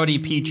a cloudy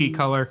peachy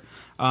color.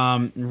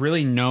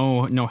 Really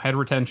no head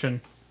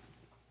retention.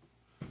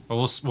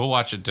 Well, we'll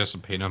watch it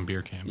dissipate on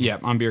beer cam. Yeah,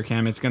 on beer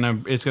cam, it's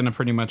gonna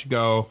pretty much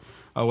go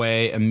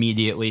away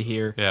immediately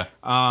here. Yeah.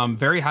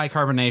 Very high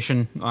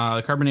carbonation.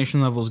 The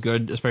carbonation level is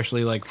good,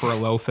 especially like for a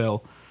low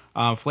fill.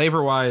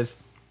 Flavor wise,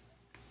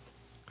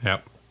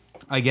 Yep.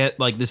 I get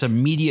like this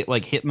immediate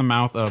like hit in the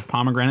mouth of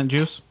pomegranate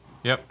juice.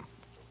 Yep.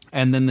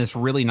 And then this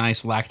really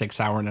nice lactic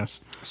sourness.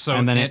 So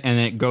and then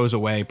it goes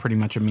away pretty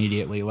much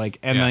immediately.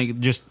 Like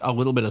just a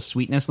little bit of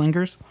sweetness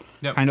lingers.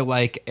 Yep. Kind of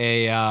like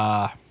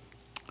a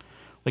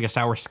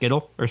sour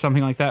Skittle or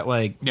something like that.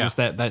 Like just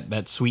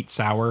that sweet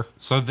sour.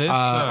 So this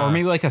or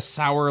maybe like a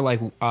sour like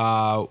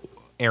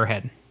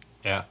Airhead.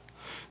 Yeah.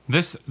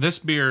 This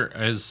beer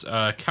is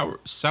kettle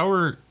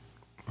soured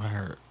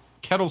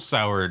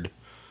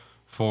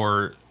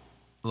for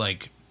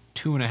like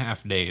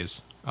 2.5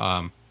 days.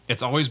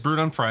 It's always brewed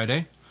on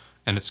Friday,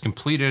 and it's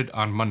completed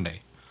on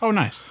Monday. Oh,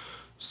 nice.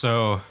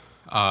 So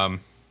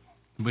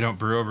we don't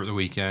brew over the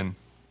weekend.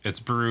 It's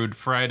brewed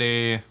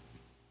Friday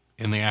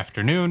in the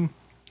afternoon.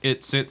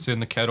 It sits in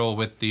the kettle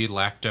with the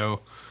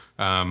lacto.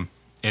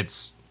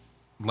 It's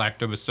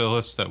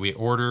lactobacillus that we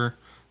order,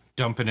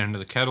 dump it into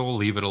the kettle,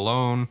 leave it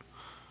alone,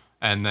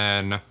 and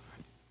then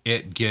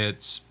it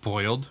gets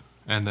boiled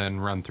and then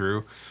run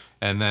through.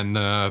 And then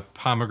the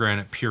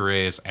pomegranate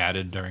puree is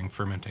added during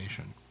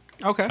fermentation.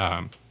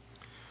 Okay.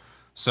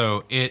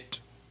 So it's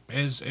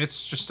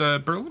just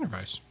a Berliner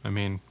Weiss. I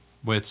mean,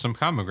 with some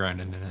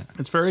pomegranate in it.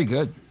 It's very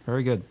good.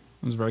 Very good.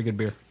 It was a very good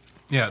beer.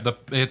 Yeah,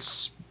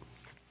 it's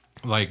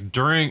like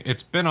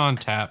it's been on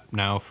tap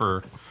now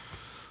for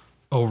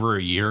over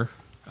a year.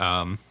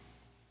 And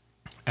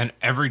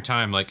every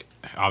time, like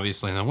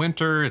obviously in the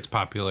winter, its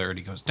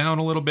popularity goes down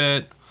a little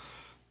bit.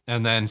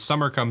 And then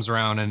summer comes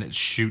around and it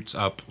shoots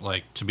up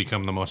like to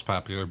become the most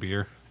popular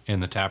beer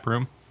in the tap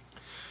room.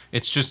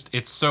 It's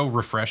so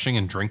refreshing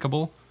and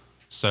drinkable.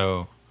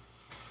 So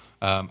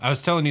I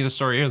was telling you the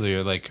story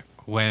earlier, like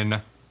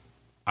when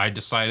I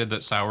decided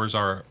that sours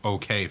are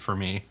okay for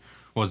me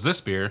was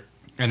this beer.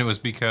 And it was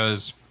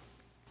because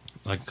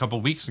like a couple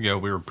weeks ago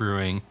we were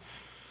brewing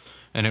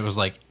and it was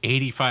like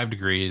 85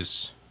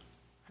 degrees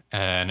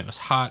and it was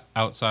hot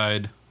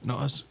outside. No,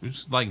 it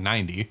was like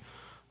 90.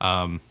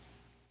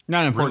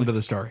 Not important to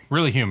the story.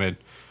 Really humid.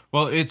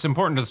 Well, it's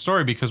important to the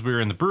story because we were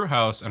in the brew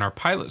house and our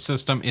pilot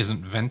system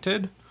isn't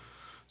vented.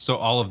 So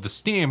all of the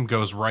steam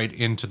goes right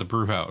into the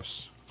brew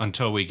house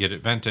until we get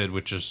it vented,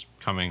 which is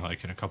coming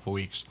like in a couple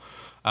weeks.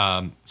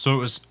 So it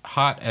was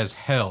hot as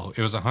hell.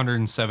 It was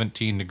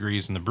 117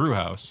 degrees in the brew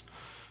house.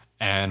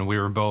 And we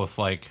were both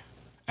like,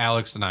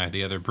 Alex and I,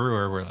 the other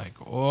brewer, were like,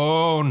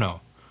 oh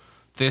no,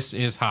 this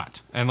is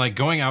hot. And like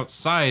going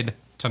outside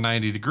to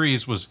 90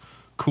 degrees was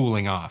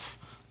cooling off.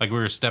 Like we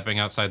were stepping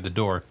outside the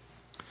door.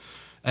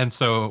 And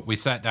so we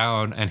sat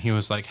down and he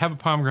was like, have a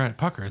pomegranate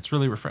pucker. It's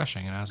really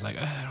refreshing. And I was like,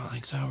 I don't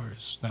like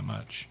sours that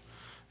much.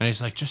 And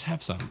he's like, just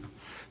have some.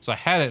 So I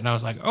had it and I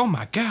was like, oh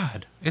my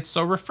God, it's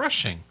so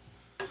refreshing.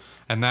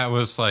 And that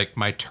was like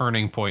my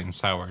turning point in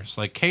sours.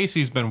 Like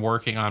Casey's been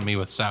working on me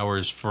with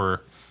sours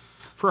for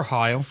a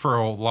while. For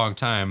a long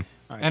time.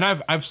 Right. And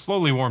I've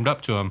slowly warmed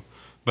up to them.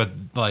 But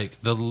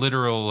like the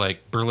literal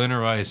like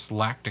Berliner Weiss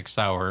lactic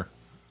sour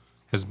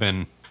has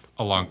been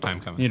a long time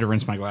coming. Need to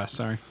rinse my glass,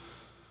 sorry.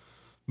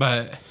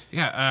 But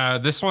yeah,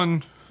 this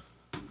one,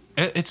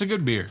 it's a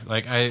good beer.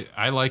 Like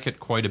I like it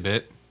quite a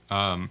bit.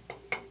 All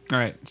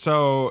right,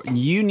 so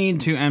you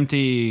need to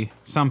empty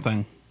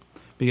something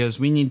because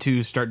we need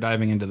to start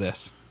diving into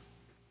this.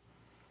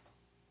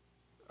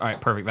 All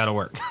right, perfect. That'll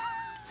work.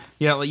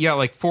 Yeah,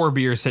 like 4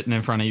 beers sitting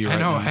in front of you right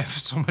now. I know, I have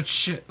so much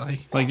shit.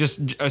 Like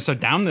just so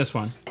down this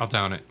one. I'll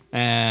down it.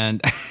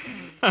 And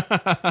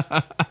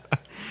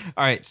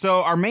all right,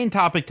 so our main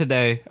topic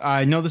today,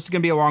 I know this is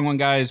going to be a long one,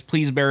 guys.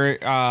 Please bear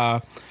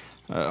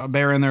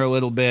in there a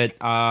little bit.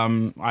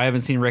 I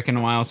haven't seen Rick in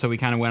a while, so we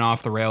kind of went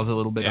off the rails a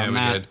little bit on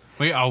that. Did.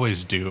 We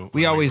always do.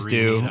 We always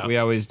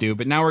do.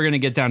 But now we're going to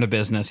get down to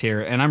business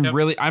here. And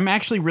I'm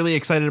actually really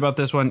excited about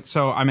this one.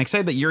 So I'm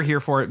excited that you're here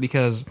for it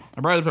because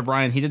I brought it up to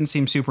Brian. He didn't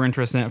seem super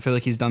interested in it. I feel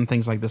like he's done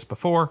things like this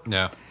before.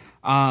 Yeah.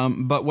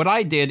 But what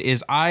I did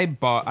is I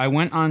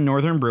went on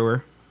Northern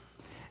Brewer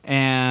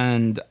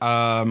And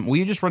will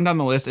you just run down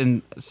the list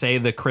and say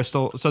the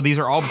crystal? So these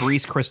are all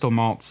Breeze crystal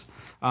malts.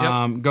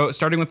 Go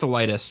starting with the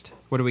lightest.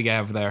 What do we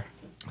have there?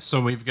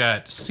 So we've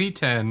got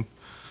C10.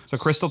 So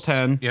Crystal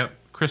 10. Yep.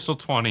 Crystal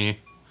 20.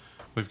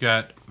 We've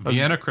got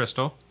Vienna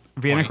Crystal.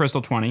 Vienna 20.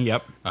 Crystal 20.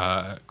 Yep.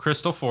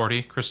 Crystal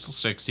 40, Crystal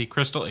 60,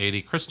 Crystal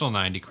 80, Crystal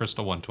 90,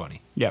 Crystal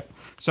 120. Yep.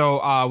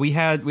 So we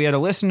had a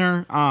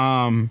listener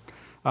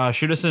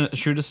shoot us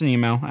an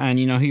email, and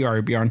you know who you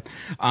are, Bjorn.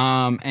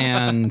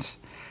 And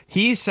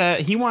he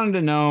said he wanted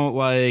to know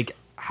like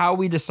how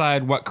we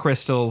decide what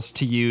crystals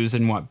to use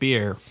in what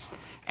beer.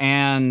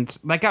 And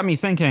that got me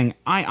thinking.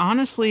 I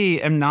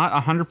honestly am not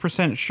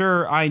 100%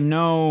 sure. I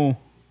know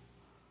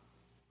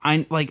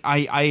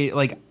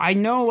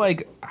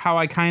how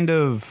I kind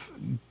of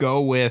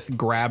go with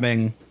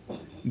grabbing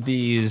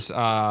these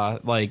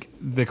like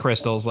the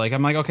crystals. Like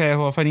I'm like, okay,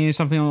 well if I need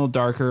something a little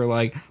darker,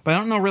 like, but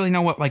I don't really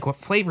know what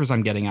flavors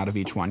I'm getting out of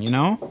each one, you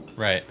know?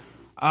 Right.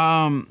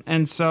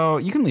 And so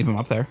you can leave them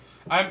up there.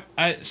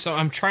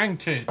 I'm trying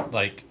to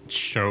like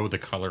show the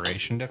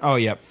coloration difference. Oh,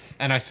 yep.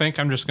 And I think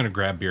I'm just gonna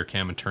grab beer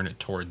cam and turn it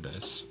toward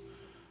this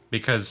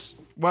because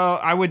Well,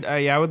 I would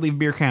leave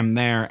beer cam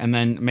there, and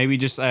then maybe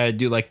just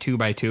do like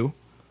 2x2.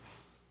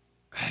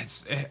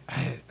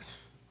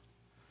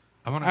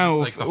 I want to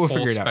like the whole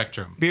figure it out.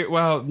 spectrum.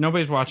 Well,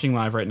 nobody's watching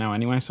live right now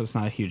anyway, so it's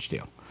not a huge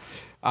deal.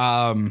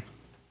 Why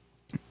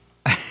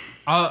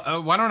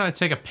don't I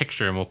take a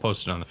picture and we'll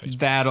post it on the Facebook?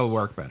 That'll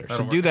work better. That'll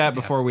So work do that out,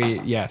 before we.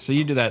 Yeah. So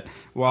you do that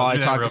while I'll I do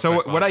that talk. real So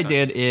quick what while I I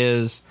did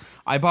is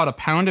I bought a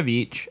pound of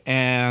each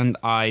and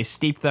I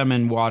steeped them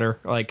in water,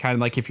 like kind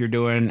of like if you're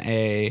doing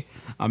a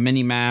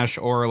mini mash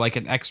or like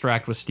an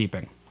extract with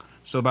steeping.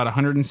 So about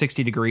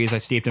 160 degrees, I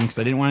steeped them because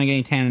I didn't want to get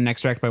any tannin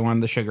extract, but I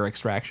wanted the sugar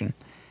extraction.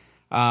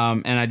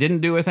 And I didn't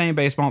do it with any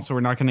base malt, so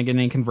we're not going to get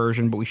any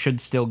conversion, but we should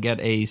still get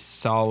a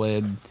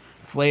solid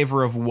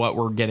flavor of what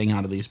we're getting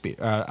out of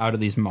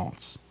these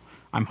malts.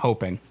 I'm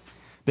hoping.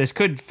 This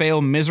could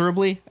fail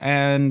miserably,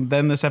 and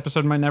then this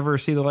episode might never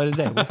see the light of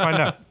day. We'll find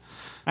out.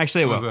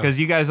 Actually, it will, because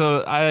you guys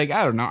will. I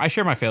don't know. I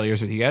share my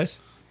failures with you guys.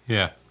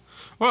 Yeah.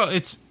 Well,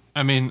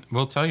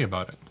 we'll tell you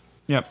about it.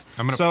 Yep.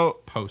 I'm gonna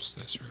post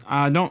this.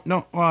 Don't.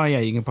 Well, yeah,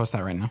 you can post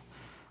that right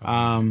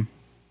now.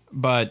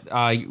 But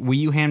will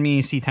you hand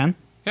me C10?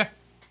 Yeah.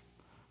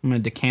 I'm gonna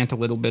decant a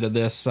little bit of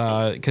this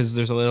because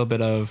there's a little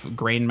bit of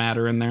grain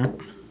matter in there.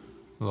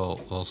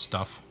 Little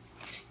stuff.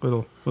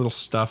 Little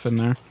stuff in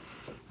there.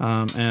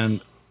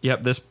 And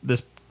yep, this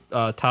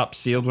top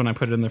sealed when I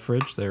put it in the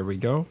fridge. There we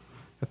go.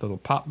 Got the little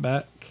pop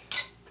back.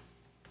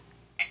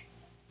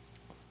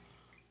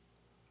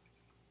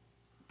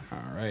 All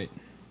right.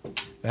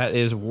 That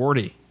is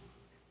Warty.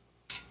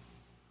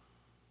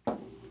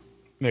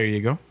 There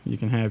you go. You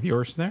can have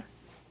yours there.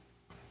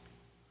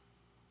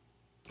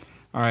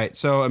 All right.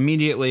 So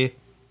immediately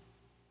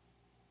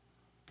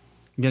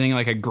getting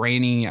like a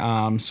grainy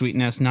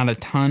sweetness, not a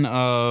ton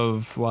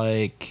of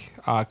like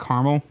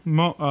caramel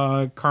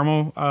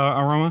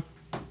aroma.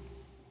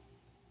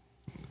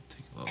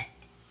 Take a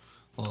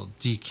little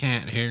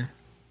decant here.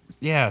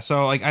 Yeah,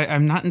 so like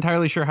I'm not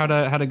entirely sure how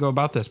to go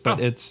about this, but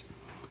it's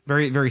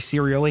very very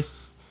cereally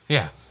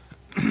Yeah.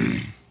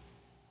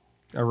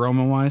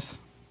 aroma wise.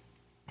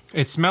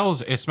 It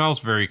smells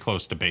very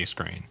close to base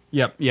grain.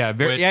 Yep. Yeah.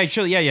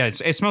 Actually, yeah.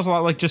 It smells a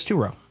lot like just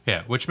 2-row.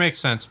 Yeah, which makes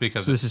sense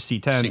because So this is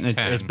C10.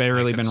 It's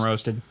barely been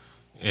roasted.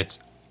 It's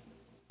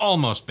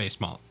almost base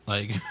malt.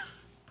 Like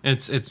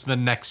it's the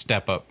next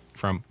step up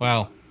from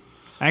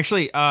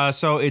Actually,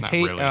 so it Not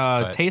really,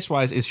 but- taste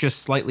wise, it's just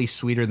slightly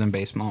sweeter than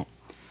base malt.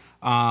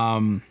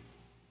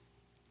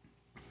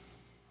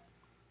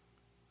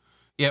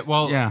 Yeah,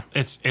 well, Yeah.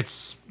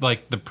 it's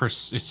like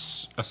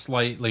it's a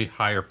slightly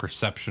higher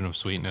perception of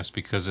sweetness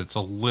because it's a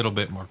little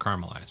bit more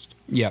caramelized.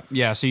 Yep.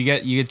 Yeah. So you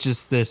get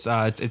just this.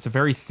 It's a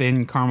very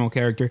thin caramel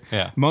character.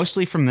 Yeah.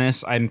 Mostly from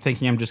this, I'm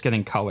thinking I'm just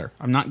getting color.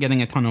 I'm not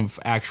getting a ton of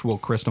actual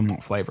crystal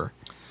malt flavor.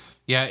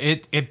 Yeah,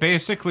 it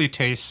basically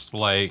tastes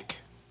like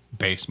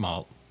base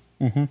malt.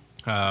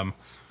 Mm-hmm.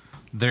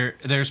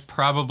 There's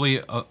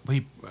probably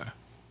we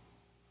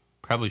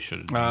probably should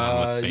have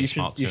done with base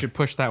malt too. You should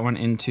push that one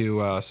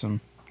into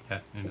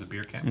into the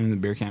beer can. in the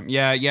beer can.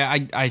 Yeah.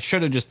 I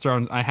should have just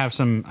thrown. I have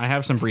some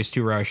Breeze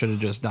 2-row. I should have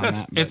just done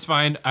that. It's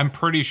fine. I'm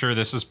pretty sure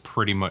this is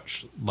pretty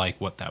much like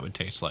what that would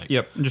taste like.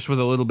 Yep. Just with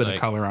a little bit of Like-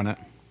 color on it.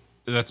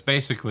 That's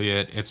basically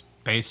it. It's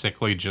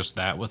basically just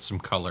that with some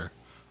color.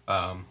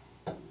 I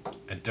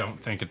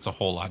don't think it's a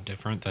whole lot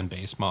different than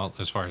base malt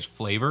as far as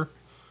flavor.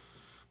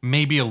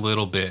 Maybe a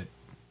little bit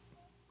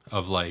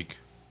of like.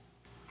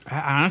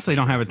 I honestly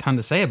don't have a ton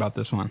to say about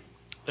this one.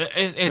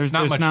 It's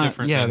not much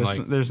different. Yeah,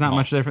 than there's not malt.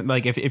 much different.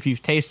 Like if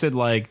you've tasted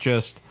like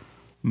just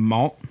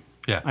malt,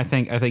 Yeah, I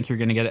think you're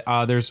gonna get it.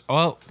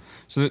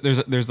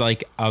 There's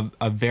like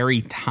a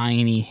very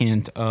tiny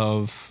hint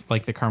of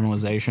like the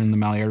caramelization, the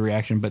Maillard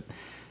reaction, just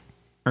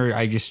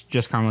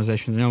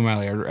caramelization, no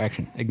Maillard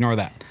reaction. Ignore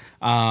that,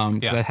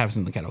 because that happens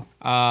in the kettle.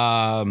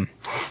 I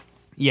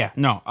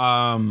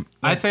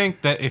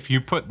think that if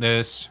you put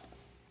this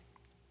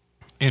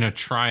in a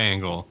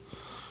triangle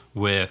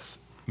with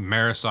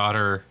Maris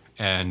Otter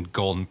and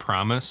Golden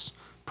Promise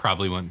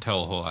probably wouldn't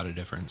tell a whole lot of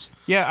difference.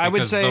 Yeah, I would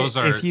Because say those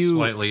are if you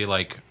slightly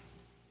like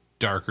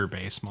darker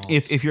base malts.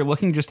 if you're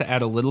looking just to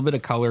add a little bit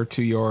of color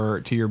to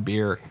your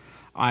beer,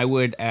 I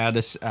would add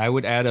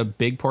a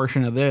big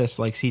portion of this,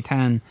 like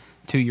C10,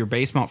 to your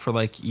base malt for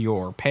like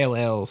your pale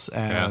ales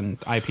and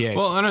IPAs.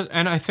 Well,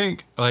 and I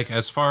think like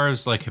as far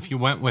as like if you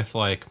went with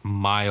like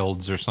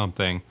milds or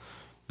something,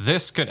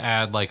 this could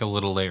add like a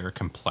little layer of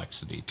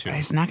complexity to it.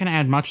 It's not going to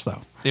add much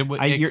though.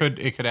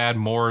 It could add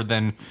more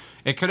than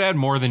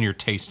you're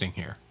tasting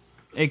here.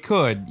 It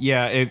could,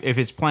 yeah, if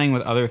it's playing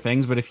with other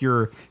things. But if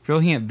you're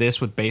looking at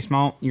this with base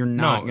malt, you're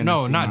not going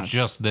to see not much.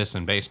 just this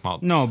and base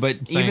malt. No, but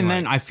I'm saying, even like,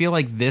 then, I feel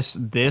like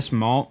this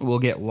malt will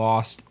get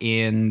lost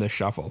in the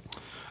shuffle.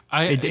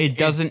 It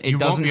doesn't You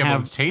won't be able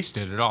have. to taste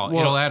it at all. Well,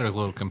 It'll add a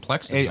little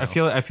complexity. I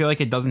though. feel like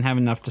it doesn't have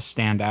enough to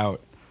stand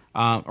out,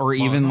 or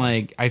even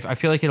like I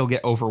feel like it'll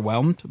get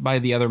overwhelmed by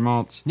the other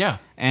malts. Yeah.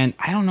 and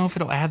I don't know if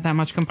it'll add that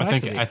much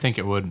complexity. I think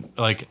it would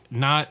like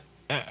not.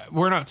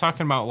 We're not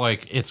talking about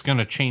like it's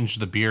gonna change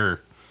the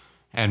beer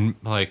and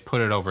like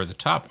put it over the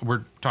top.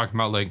 We're talking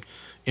about like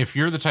if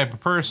you're the type of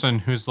person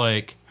who's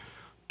like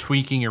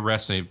tweaking your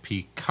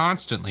recipe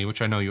constantly, which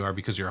I know you are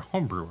because you're a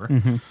home brewer.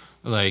 Mm-hmm.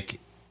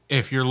 Like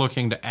if you're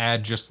looking to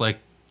add just that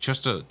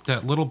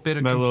little bit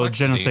of That little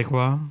je ne sais complexity,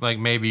 quoi. like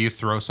maybe you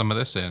throw some of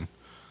this in.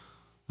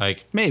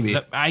 Like Maybe.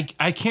 I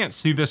can't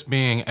see this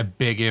being a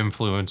big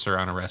influencer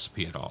on a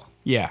recipe at all.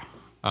 Yeah.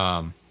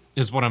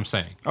 Is what I'm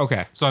saying.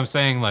 Okay. So I'm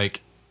saying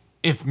like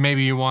if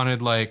maybe you wanted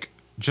like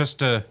just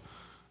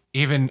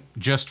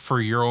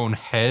for your own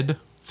head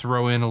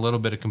throw in a little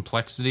bit of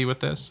complexity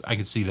with this, I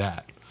could see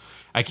that.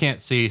 I can't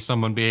see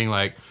someone being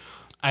like,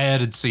 I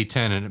added C10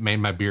 and it made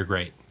my beer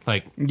great.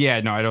 Like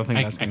Yeah. No, I don't think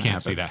I that's. can't Gonna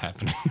happen. see that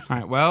happening. All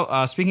right.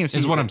 Well, speaking of C,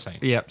 Is what I'm saying.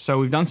 Yeah. So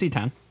we've done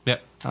C10.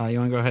 Yep. You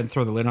want to go ahead and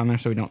throw the lid on there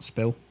so we don't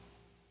spill,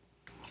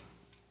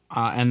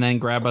 and then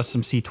grab us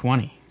some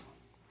C20.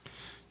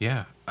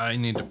 Yeah. I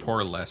need to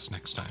pour less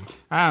next time.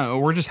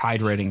 We're just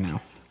hydrating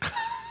now.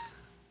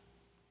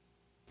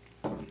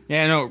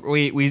 Yeah, no,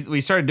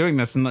 we started doing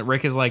this, and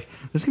Rick is like,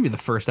 "This is gonna be the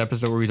first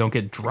episode where we don't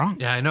get drunk."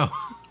 Yeah, I know.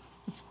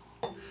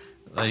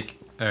 Like,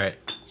 all right.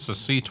 So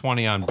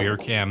C20 on beer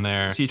cam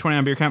there. C20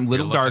 on beer camp,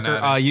 little You're looking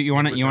darker. at it. You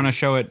want to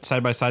show it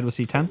side by side with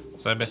C10?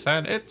 Side by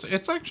side,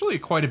 it's actually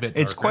quite a bit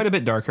darker. It's quite a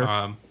bit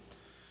darker.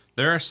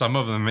 There are some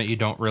of them that you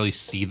don't really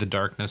see the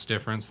darkness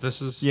difference.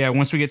 This is Yeah,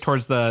 once we get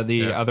towards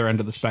the other end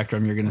of the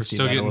spectrum, you're gonna see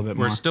that a little bit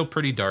more. we're still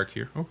pretty dark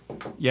here. Oh,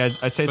 Yeah,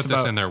 I'd say it's put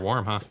this about. in there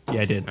warm, huh?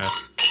 Yeah, I did. Yeah.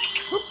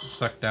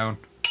 Suck down.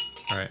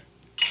 All right.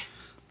 I'm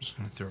just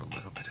gonna throw a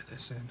little bit of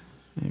this in.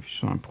 If you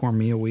just want to pour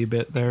me a wee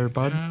bit there,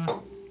 bud.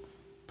 Pour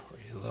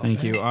you a little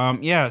Thank bit. you.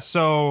 Yeah.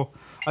 So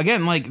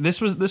again, like this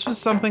was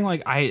something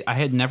like I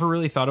had never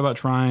really thought about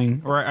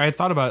trying, or I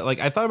thought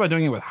about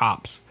doing it with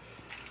hops,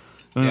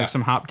 doing Yeah. like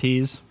some hop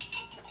teas,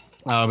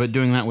 but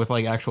doing that with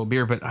like actual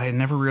beer. But I had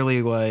never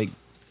really like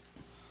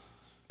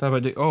thought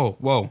about. Oh,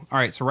 whoa! All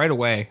right. So right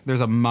away,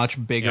 there's a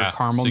much bigger Yeah,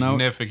 caramel note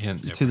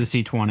significant to the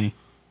C20.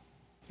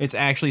 It's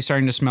actually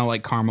starting to smell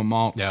like caramel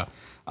malts. Yeah.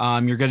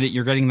 You're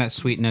getting that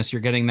sweetness.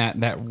 You're getting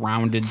that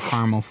rounded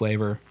caramel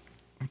flavor.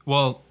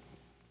 Well,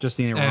 Just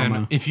the aroma.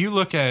 and if you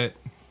look at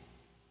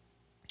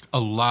a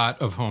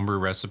lot of homebrew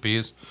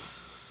recipes,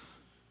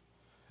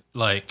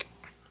 like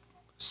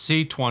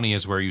C20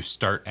 is where you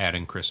start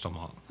adding crystal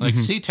malt. Like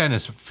C10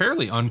 is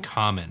fairly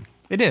uncommon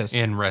It is.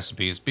 in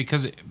recipes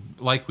because,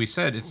 like we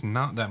said, it's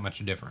not that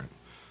much different.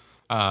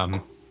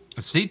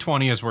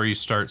 C20 is where you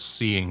start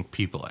seeing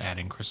people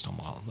adding crystal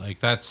malt. Like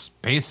that's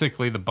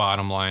basically the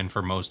bottom line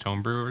for most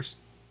homebrewers.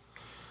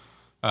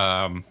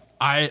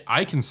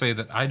 I can say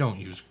that I don't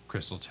use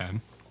Crystal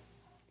 10.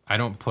 I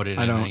don't put it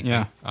in anything.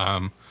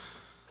 Yeah.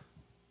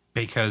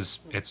 Because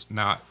it's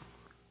not.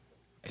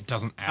 It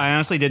doesn't. I Add,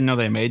 honestly didn't know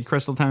they made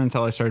Crystal 10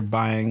 until I started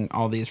buying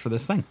all these for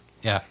this thing.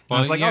 yeah. I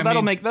was like, yeah, oh, that'll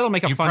I mean,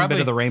 make a you fun bit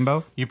of the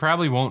rainbow. You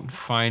probably won't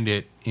find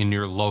it in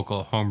your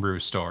local homebrew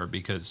store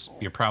because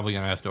you're probably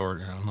gonna have to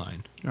order it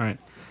online. All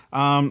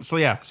right. So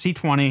yeah,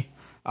 C20,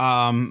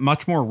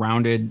 much more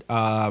rounded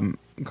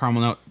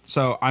caramel note.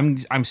 So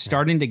I'm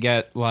starting to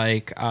get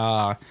like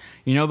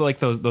like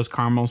those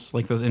caramels,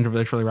 like those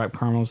individually wrapped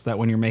caramels that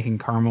when you're making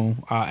caramel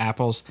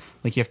apples,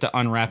 like you have to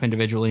unwrap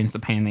individually and it's a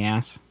pain in the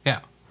ass. Yeah.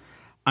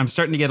 I'm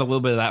starting to get a little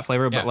bit of that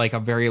flavor, Yeah. but like a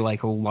very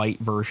like light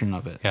version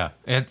of it. Yeah,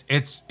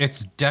 it's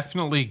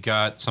definitely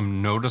got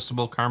some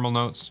noticeable caramel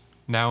notes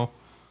now.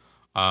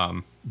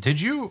 Did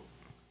you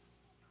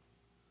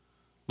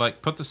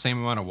like put the same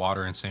amount of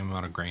water and same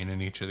amount of grain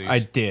in each of these? I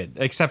did,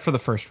 except for the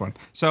first one.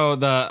 So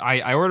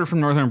I ordered from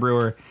Northern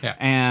Brewer, Yeah.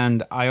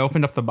 and I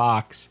opened up the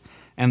box,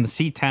 and the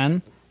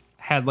C10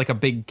 had like a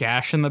big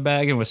gash in the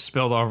bag and was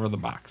spilled all over the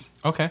box.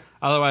 Okay.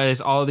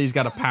 Otherwise, all of these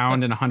got a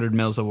pound and 100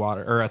 mils of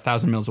water, or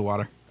 1,000 mils of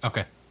water.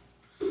 Okay.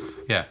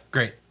 Yeah,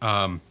 great.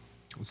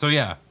 So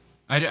yeah,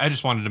 I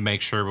just wanted to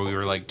make sure we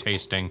were like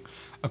tasting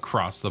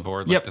across the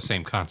board, like Yep. the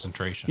same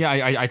concentration. Yeah,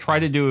 I try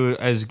to do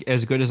as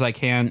good as I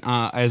can,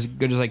 as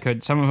good as I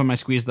could. Some of them I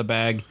squeezed the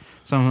bag,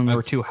 some of them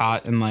were too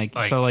hot, and like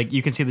so like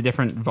you can see the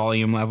different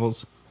volume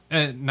levels.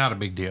 Not a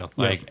big deal.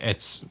 Like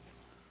it's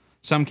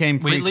Some came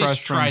we at least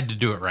pre-crushed from. tried to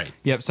do it right.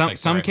 Yep, some Like,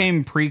 some correctly.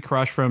 came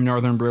pre-crushed from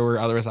Northern Brewer.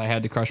 Others I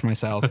had to crush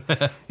myself.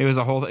 It was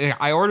a whole.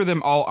 I ordered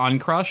them all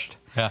uncrushed,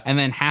 Yeah. and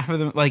then half of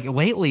them. Like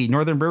lately,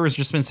 Northern Brewer's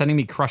just been sending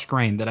me crushed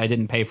grain that I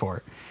didn't pay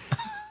for,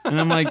 and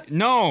I'm like,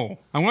 no,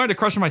 I wanted to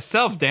crush it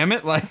myself. Damn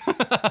it! Like,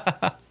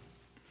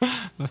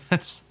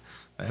 That's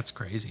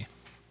crazy.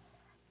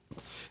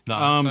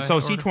 No, so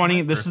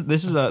C20. This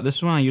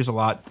is one I use a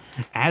lot.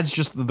 Adds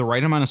just the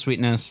right amount of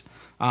sweetness,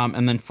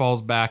 and then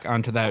falls back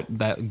onto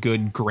that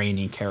good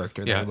grainy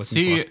character. That yeah. we're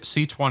looking for.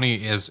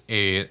 C20 is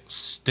a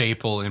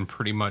staple in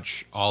pretty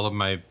much all of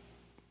my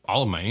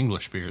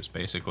English beers,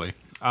 basically.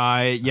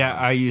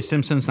 I use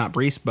Simpsons, not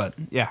Brees, but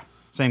yeah,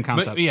 same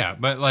concept.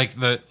 But like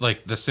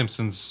the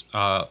Simpsons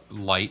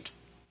light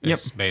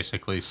is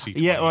basically C20.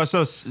 Yeah, well, so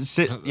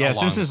Along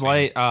Simpsons with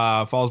Light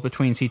falls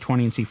between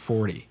C20 and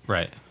C40,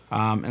 right.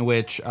 in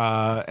which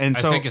and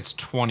I so think it's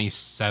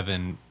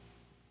 27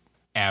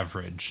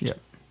 averaged Yep.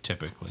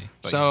 typically.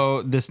 But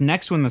so this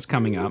next one that's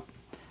coming up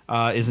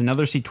is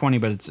another C20,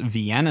 but it's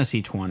Vienna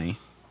C20.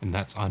 and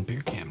that's on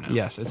Beer Cam now.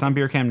 Yes, it's on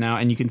Beer Cam now,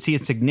 and you can see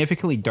it's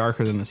significantly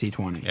darker than the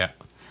C20. Yeah.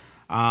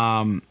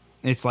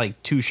 It's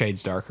like 2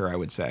 shades darker, I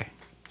would say.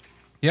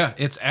 Yeah,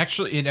 it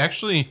actually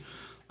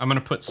I'm going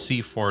to put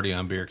C40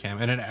 on Beer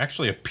Cam, and it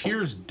actually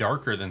appears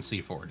darker than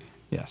C40.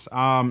 Yes.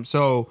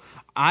 So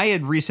I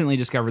had recently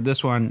discovered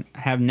this one,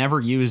 have never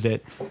used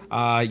it.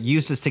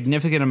 Used a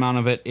significant amount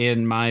of it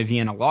in my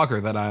Vienna lager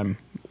that I'm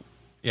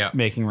Yeah.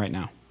 making right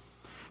now,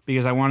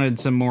 because I wanted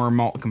some more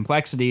malt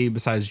complexity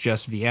besides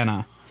just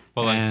Vienna.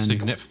 Well, like And,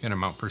 significant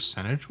amount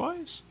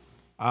percentage-wise,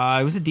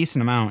 it was a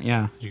decent amount,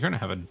 yeah. you're going to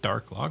have a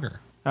dark lager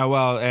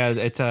Well,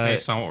 it's a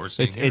based on what we're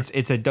seeing here.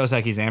 it's a Dos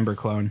Equis Amber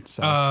clone.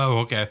 So Oh,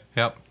 okay.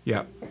 Yep.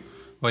 yeah,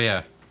 Well,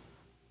 yeah.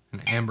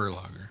 An amber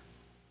lager.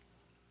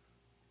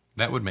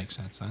 That would make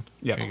sense then.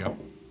 Yep. There you go.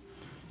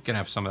 Can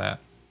have some of that.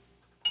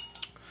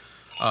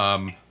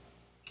 Well,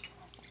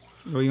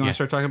 you want Yeah. to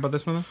start talking about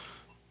this one?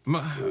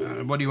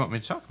 What do you want me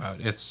to talk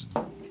about? It's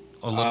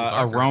a little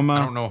darker. aroma. I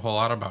don't know a whole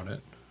lot about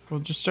it. Well,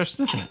 just start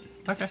sniffing it.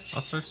 Okay,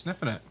 let's start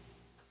sniffing it.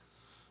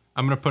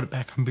 I'm gonna put it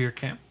back on Beer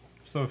Cam.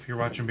 So if you're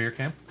watching Beer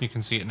Cam, you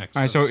can see it next.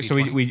 All right, to the so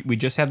C20. we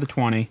just had the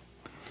 20.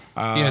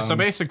 Yeah, so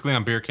basically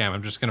on Beer Cam,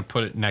 I'm just gonna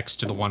put it next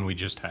to the one we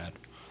just had.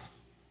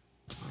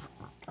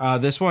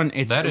 This one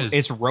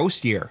it's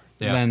roastier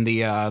Yeah. than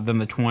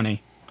the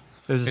 20.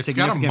 There's a It's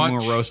got a significant much-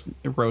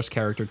 more roast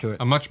character to it.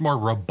 A much more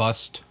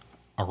robust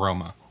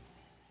aroma.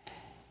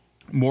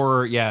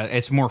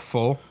 It's more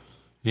full.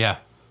 Yeah.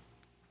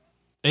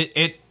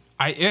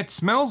 It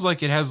smells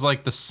like it has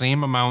like the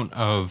same amount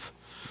of,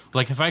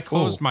 like if I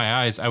closed Ooh. my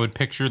eyes, I would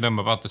picture them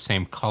about the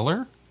same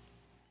color.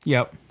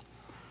 Yep.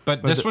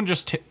 But this one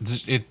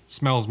it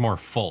smells more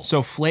full.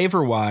 So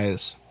flavor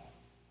wise,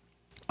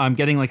 I'm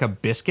getting like a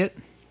biscuit,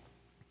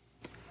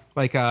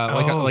 like a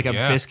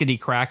yeah. biscuity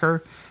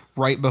cracker,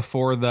 right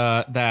before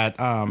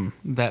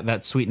that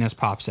sweetness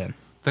pops in.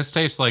 This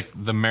tastes like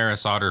the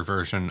Maris Otter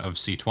version of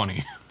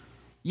C20.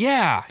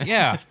 Yeah,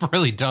 yeah. It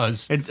really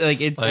does.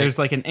 There's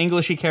like an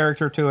Englishy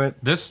character to it.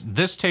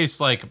 This tastes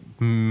like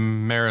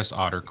Maris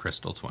Otter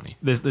Crystal 20.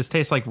 This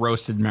tastes like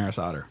roasted Maris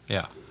Otter.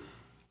 Yeah.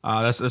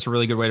 That's a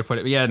really good way to put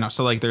it. But yeah, no.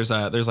 So like there's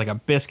like a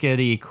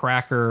biscuity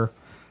cracker,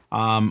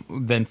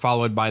 then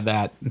followed by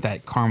that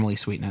caramely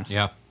sweetness.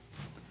 Yeah.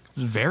 It's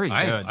very good.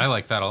 I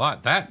like that a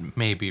lot. That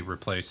may be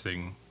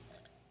replacing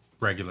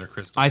regular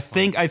Crystal. I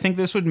think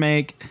this would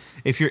make,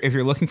 if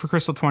you're looking for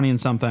Crystal 20 in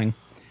something,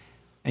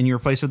 and you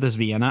replace with this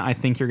Vienna, I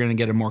think you're going to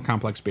get a more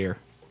complex beer.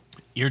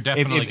 You're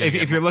definitely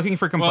If you're looking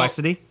for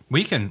complexity,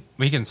 we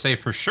can say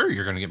for sure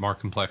you're going to get more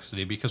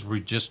complexity because we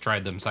just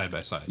tried them side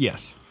by side.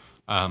 yes.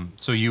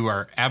 So you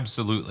are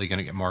absolutely going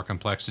to get more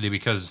complexity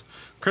because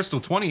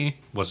Crystal 20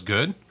 was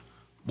good,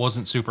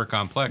 wasn't super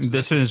complex.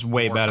 This is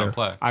way more better.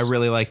 complex. I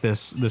really like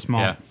this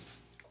malt. Yeah.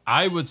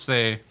 I would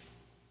say.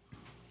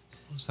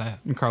 What's that?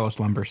 And Carlos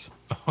Lumbers.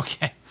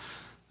 Okay.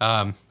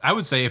 I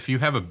would say if you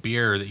have a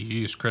beer that you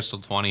use Crystal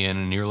 20 in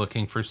and you're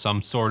looking for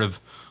some sort of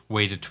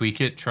way to tweak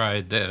it,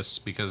 try this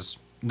because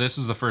this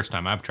is the first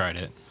time I've tried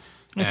it.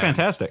 It's And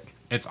fantastic.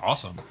 It's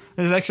awesome.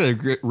 This is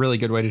actually a really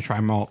good way to try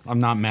malt. I'm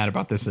not mad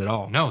about this at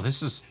all. No,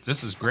 this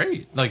is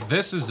great. Like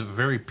this is a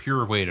very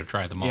pure way to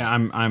try them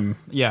all.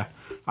 Yeah,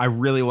 I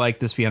really like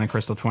this Vienna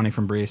Crystal 20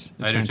 from Breeze.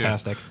 It's I do too.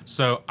 fantastic.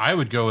 So I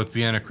would go with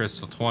Vienna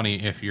Crystal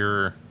 20 if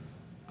you're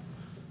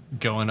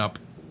going up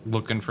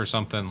looking for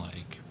something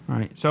like All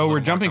right, so little we're more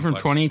jumping from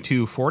complex. 20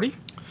 to 40,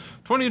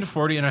 20 to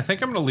 40, and I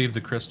think I'm going to leave the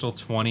Crystal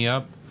 20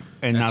 up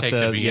and not take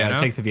the Vienna,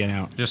 take the Vienna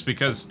out. just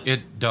because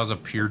it does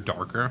appear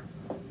darker.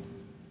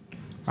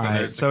 So All right,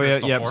 there's the so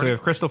Crystal so 40. we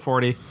have Crystal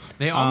 40.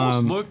 They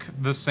almost look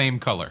the same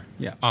color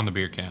Yeah. on the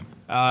beer can.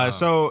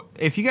 So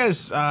if you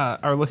guys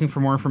are looking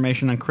for more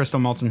information on crystal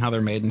malts and how they're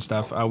made and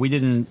stuff, I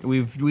think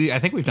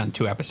we've done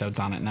 2 episodes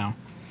on it now.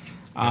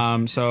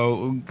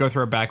 So go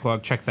through our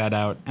backlog, check that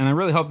out, and I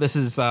really hope this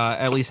is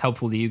at least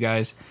helpful to you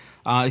guys.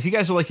 If you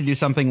guys would like to do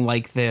something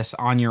like this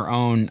on your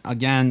own,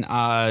 again,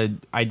 I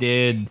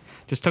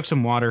just took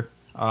some water,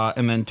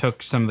 and then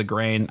took some of the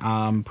grain,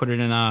 put it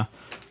in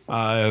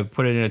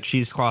a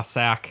cheesecloth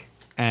sack,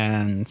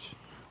 and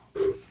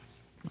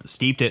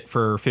steeped it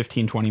for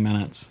 15-20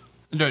 minutes.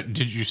 No,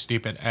 did you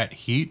steep it at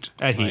heat?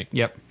 At heat, Like-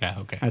 yep. Yeah,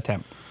 okay. At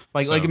temp.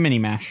 Like So- a mini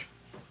mash.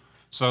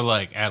 So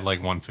like at like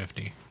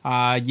 150.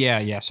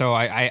 Yeah. So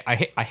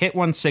I hit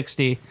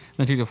 160,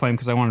 then took the flame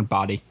because I wanted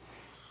body.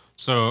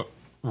 So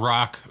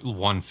rock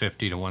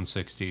 150 to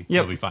 160. Yep.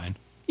 You'll be fine.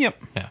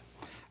 Yep. Yeah.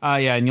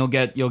 Yeah, and you'll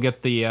get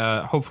the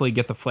hopefully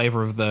get the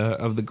flavor of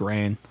the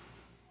grain.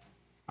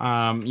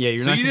 Yeah, you're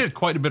So not. you did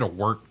quite a bit of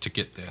work to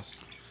get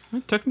this.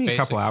 It took me a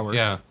couple hours.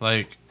 Yeah,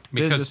 like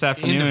Did because this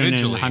afternoon in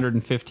individually.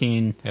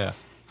 115. Yeah.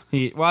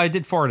 Well, I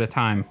did 4 at a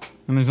time,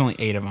 and there's only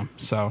 8 of them,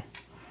 so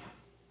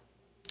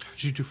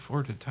How'd you do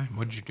 4 at a time?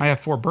 What'd you do? I have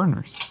 4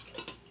 burners.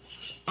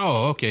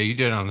 Oh, okay. You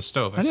did it on the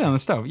stove. I did it on the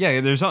stove. Yeah,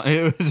 it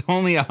was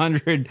only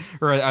 100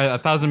 or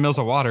 1,000 mils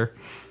of water.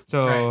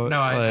 So Right.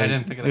 No, I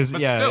didn't think of that. it was-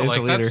 But yeah, still, it was like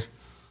a liter.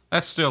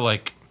 that's still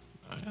like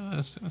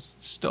it's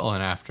still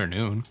an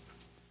afternoon.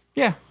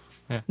 Yeah.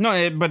 Yeah.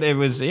 No, but it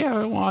was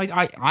Well,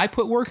 I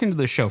put work into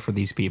the show for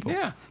these people.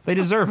 Yeah. They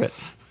deserve it.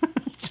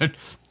 So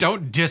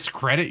don't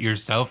discredit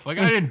yourself. Like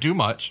I didn't do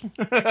much.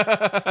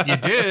 You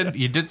did.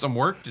 You did some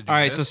work to do. All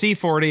right, this. so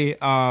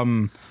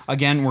C40.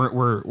 Again,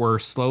 we're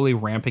slowly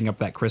ramping up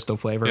that crystal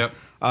flavor.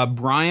 Yep.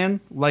 Brian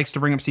likes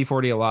to bring up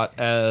C40 a lot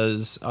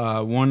as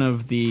one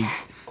of the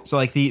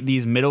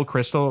these middle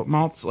crystal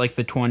malts, like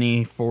the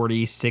 20,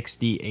 40,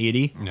 60,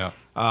 80, Yeah.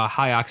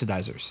 high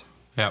oxidizers.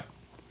 Yep.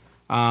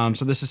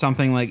 So this is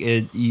something like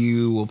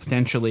you will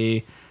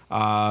potentially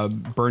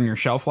burn your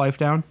shelf life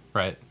down.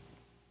 Right.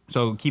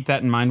 So keep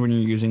that in mind when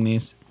you're using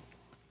these.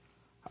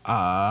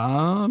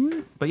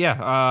 But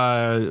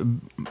yeah,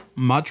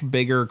 much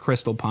bigger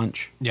crystal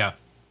punch. Yeah.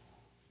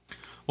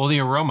 Well, the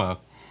aroma,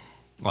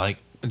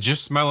 like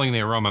just smelling the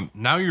aroma,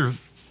 now you're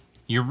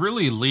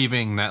really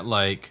leaving that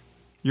like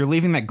You're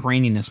leaving that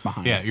graininess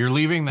behind. yeah, you're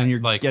leaving that And you're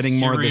like getting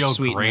more of the cereal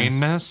sweetness.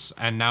 grainness,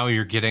 and now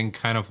you're getting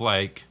kind of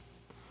like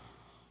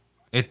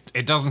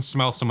it doesn't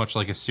smell so much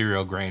like a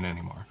cereal grain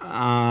anymore.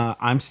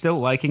 I'm still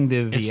liking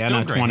the It's still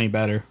Vienna grainy. 20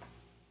 better.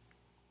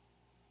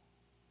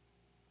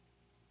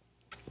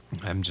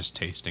 I'm just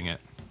tasting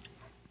it.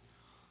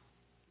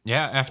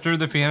 Yeah, after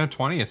the Vienna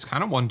 20, it's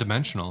kind of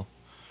one-dimensional,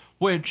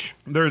 which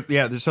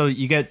So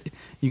you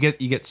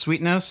get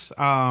sweetness,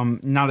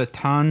 not a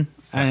ton,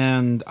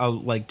 and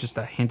like just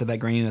a hint of that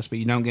graininess, but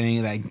you don't get any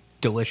of that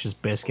delicious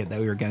biscuit that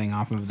we were getting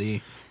off of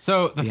the.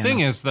 so the Vienna. thing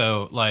is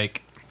though,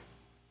 like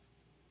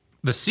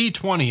the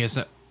C20 is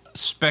a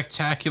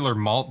spectacular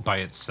malt by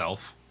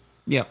itself,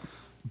 Yep.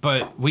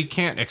 but we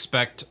can't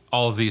expect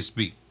all of these to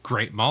be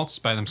great malts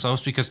by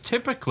themselves because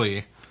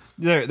typically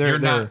They're you're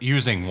not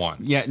using one.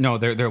 yeah, no,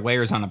 they're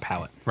layers on a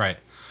pallet. Right.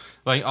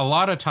 Like a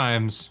lot of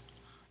times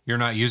you're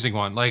not using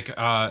one. Like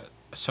I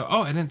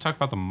didn't talk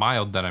about the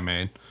mild that I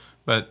made,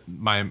 but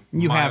my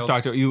You mild, have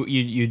talked to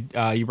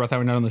you brought that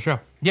one out on the show.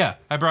 Yeah,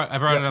 I brought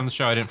Yep. it on the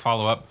show. I didn't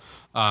follow up.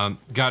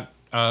 Got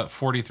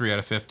 43 out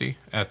of 50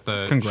 at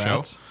the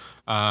Congrats.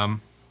 show.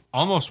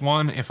 Almost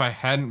won. If I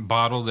hadn't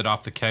bottled it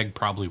off the keg,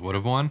 probably would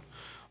have won.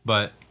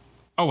 But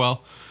oh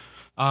well.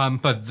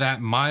 But that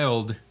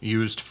mild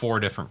used 4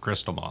 different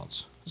crystal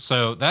malts.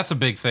 So that's a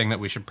big thing that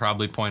we should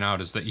probably point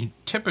out is that you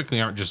typically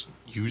aren't just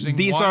using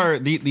These one. are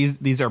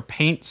these are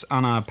paints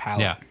on a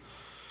pallet. Yeah.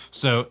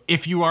 So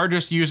if you are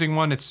just using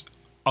one, it's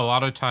a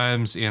lot of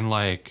times in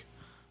like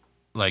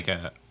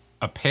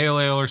a pale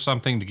ale or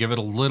something to give it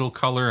a little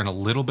color and a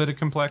little bit of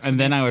complexity. And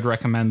then I would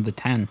recommend the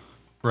 10.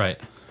 right.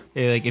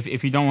 Yeah, like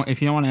if you don't want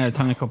to add a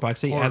ton of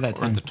complexity, add that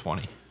or 10. the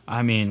 20.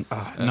 I mean,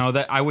 no,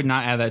 that I would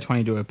not add that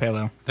 20 to a pale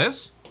ale.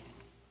 This?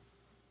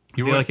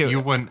 You feel would, like it- you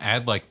wouldn't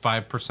add like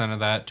 5% of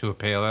that to a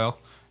pale ale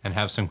and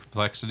have some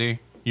complexity?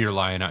 You're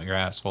lying out your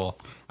asshole.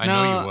 I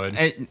know you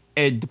would.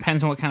 It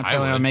depends on what kind of I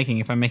pale ale would. I'm making.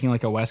 If I'm making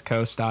like a West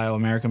Coast style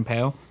American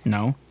pale,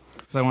 no,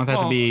 because I want that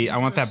to be. I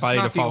want that body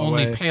to fall It's not the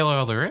away. only pale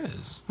ale there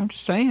is. I'm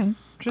just saying.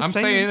 I'm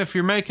saying if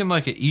you're making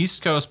like an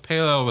East Coast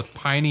pale ale with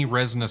piney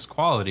resinous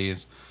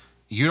qualities,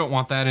 you don't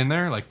want that in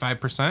there, like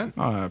 5%?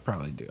 Oh, I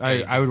probably do. you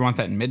I would want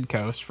that in mid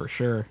coast for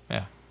sure.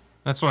 Yeah.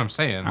 That's what I'm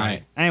saying. All like-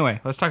 right. Anyway,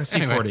 let's talk C40.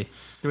 Anyway,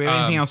 Do we have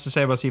anything else to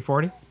say about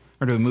C40,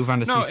 or do we move on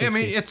to No, C60? I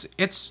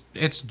mean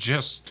it's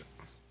just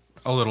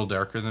a little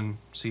darker than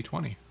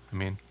C20. I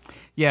mean,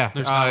 yeah,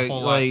 there's not a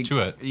whole lot to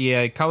it.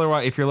 Yeah, color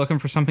wise, if you're looking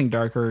for something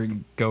darker,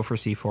 go for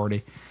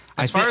C40.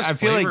 as far as I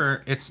feel like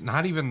flavor, it's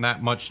not even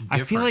that much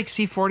different. I feel like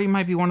C40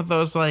 might be one of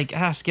those like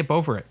skip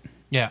over it.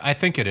 yeah, I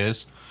think it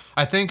is.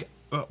 I think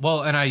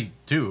and I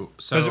do.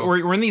 Because So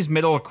we're in these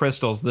middle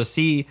crystals, the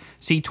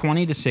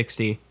C20 to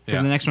 60, because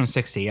Yeah. the next one's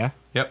 60, yeah?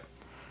 yep.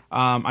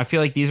 I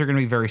feel like these are going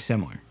to be very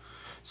similar.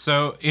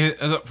 So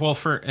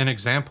for an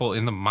example,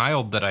 in the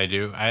mild that I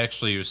do, I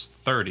actually use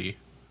 30,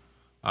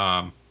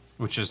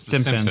 which is the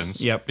Simpsons,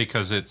 Simpsons. yep.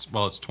 Because it's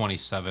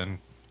 27.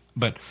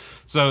 But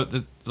so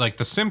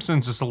the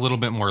Simpsons is a little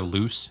bit more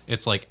loose.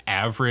 It's like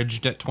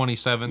averaged at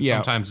 27. Yeah.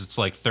 Sometimes it's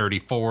like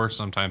 34.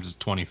 Sometimes it's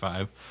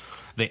 25.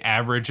 They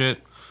average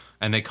it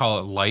and they call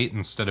it light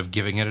instead of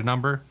giving it a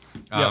number.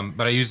 Yep.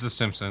 But I use the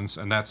Simpsons,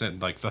 and that's at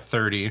like the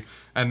 30.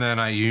 And then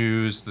I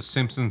use the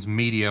Simpsons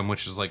medium,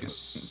 which is like a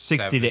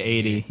 60 to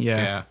 80,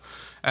 yeah.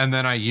 And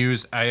then I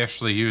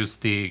actually use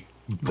the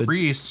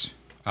Grease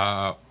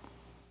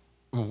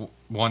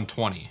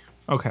 120.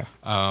 Okay.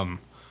 And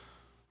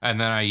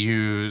then I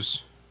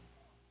use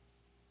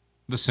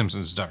the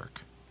Simpsons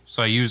Dark.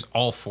 So I use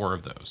all 4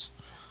 of those.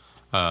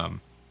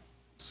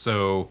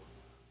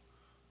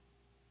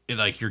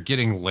 Like you're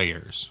getting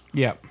layers,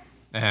 Yep.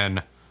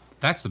 and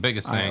that's the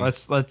biggleast All right, thing.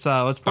 let's put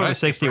But I a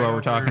 60 skip while right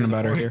we're talking over to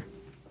about the her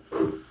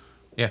 40. here.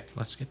 Yeah,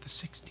 let's get the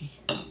 60.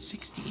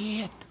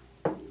 68.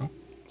 So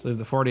leave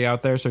the 40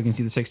 out there so we can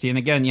see the 60. And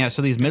again, yeah,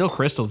 so these middle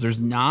crystals, there's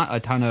not a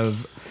ton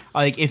of...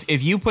 Like,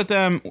 if you put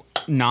them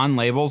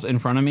non-labels in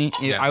front of me,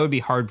 Yeah. I would be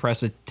hard-pressed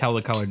to tell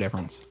the color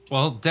difference.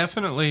 Well,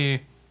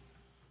 definitely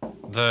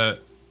the...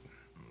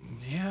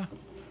 Yeah.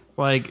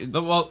 Like,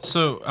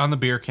 So on the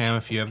beer cam,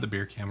 if you have the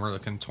beer cam, we're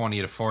looking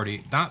 20 to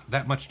 40. Not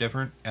that much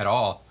different at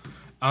all.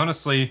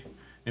 Honestly,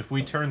 if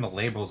we turn the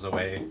labels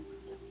away,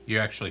 you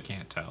actually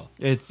can't tell.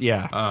 it's,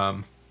 yeah.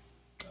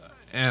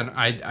 And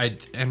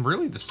and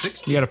really the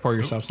 60. You got to pour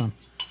yourself some.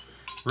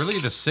 Really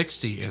the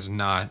 60 is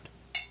not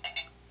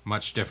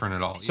much different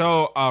at all.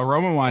 So,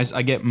 aroma-wise,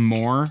 I get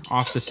more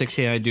off the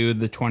 60 than I do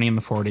the 20 and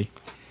the 40.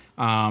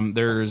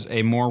 There's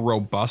a more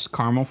robust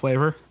caramel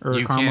flavor,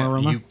 or caramel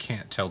aroma. You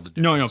can't tell the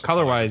difference. No,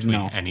 color-wise, between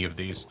no. any of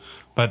these.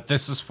 But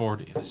this is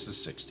 40. This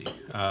is 60.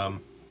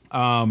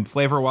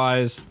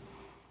 Flavor-wise,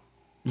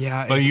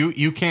 yeah. But it's-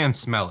 you can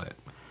smell it.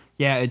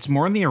 Yeah, it's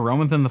more in the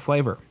aroma than the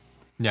flavor.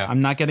 Yeah.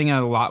 I'm not getting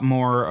a lot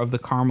more of the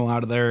caramel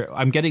out of there.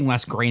 I'm getting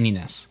less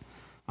graininess.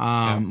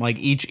 Like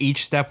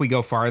each step we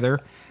go farther,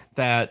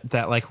 that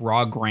like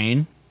raw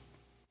grain,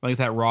 like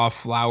that raw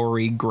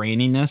floury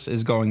graininess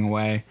is going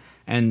away,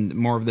 and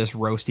more of this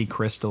roasty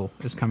crystal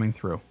is coming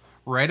through.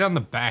 Right on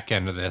the back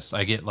end of this,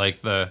 I get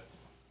like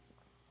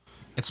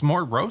it's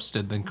more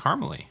roasted than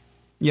caramely.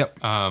 Yep.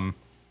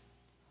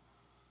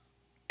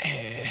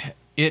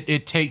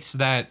 It takes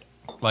that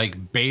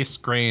like base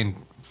grain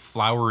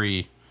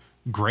floury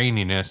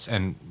graininess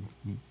and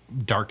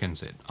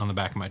darkens it on the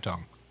back of my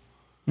tongue.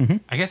 Mm-hmm.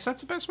 I guess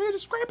that's the best way to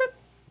describe it.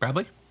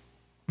 Probably.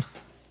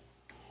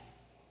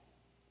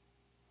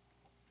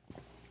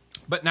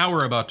 But now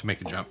we're about to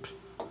make a jump.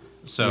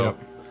 So Yep.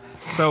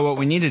 So what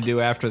we need to do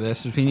after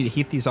this is we need to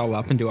heat these all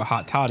up and do a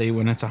hot toddy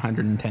when it's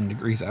 110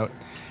 degrees out.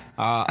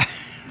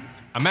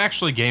 I'm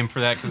actually game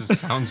for that because it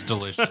sounds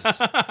delicious.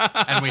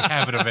 And we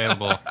have it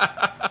available.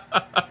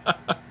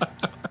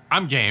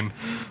 I'm game.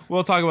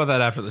 We'll talk about that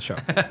after the show.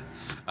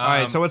 All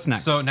right. So what's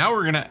next? So now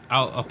we're gonna.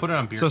 I'll put it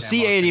on beer. So cam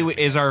while I'm C80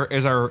 finishing.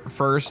 is our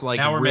first like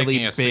Now we're really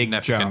making a big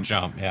significant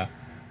jump.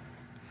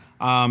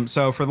 Yeah.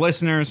 So for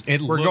listeners,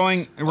 It we're looks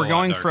going a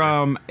lot darker.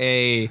 from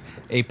a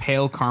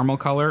pale caramel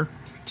color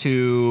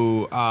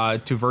to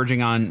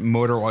verging on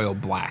motor oil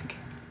black.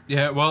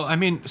 Yeah. Well, I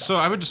mean, so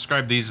I would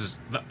describe these as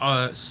the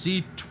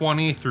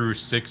C20 through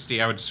 60.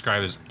 I would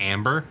describe as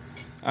amber.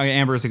 Okay,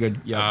 amber is a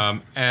good.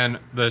 Yep. And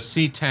the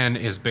C10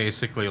 is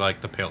basically like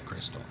the pale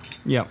crystal.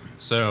 Yep.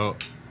 So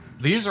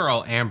these are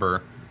all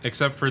amber,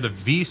 except for the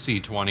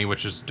VC20,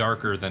 which is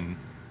darker than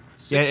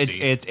 60.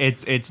 Yeah,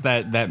 it's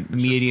that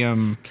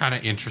medium. Kind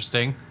of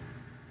interesting.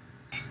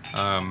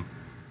 But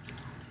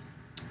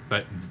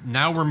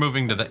now we're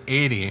moving to the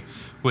 80,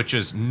 which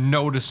is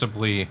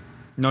noticeably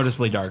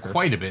Darker.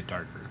 quite a bit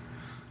darker.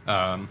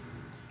 And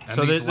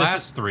So these this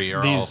last is- three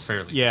are all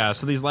fairly. Yeah.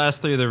 So these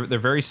last three, they're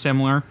very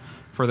similar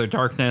for their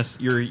darkness.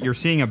 You're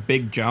seeing a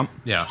big jump.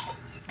 Yeah.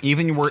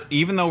 Even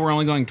though we're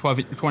only going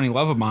 20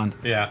 Lovabond,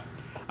 Yeah.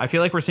 I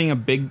feel like we're seeing a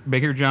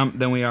bigger jump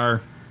than we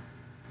are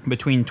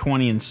between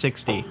 20 and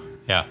 60.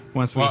 Yeah.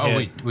 Once we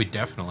hit. we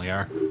definitely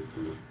are.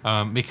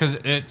 Because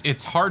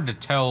it's hard to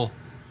tell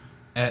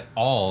at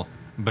all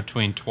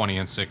between 20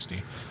 and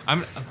 60.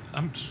 I'm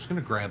just going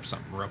to grab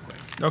something real quick.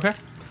 Okay.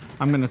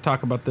 I'm going to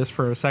talk about this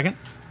for a second.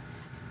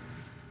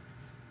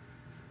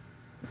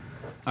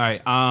 All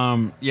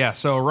right. Yeah.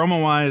 So aroma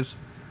wise,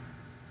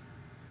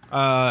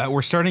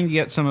 we're starting to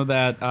get some of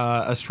that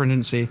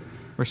astringency.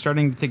 We're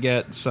starting to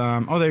get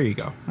some. Oh, there you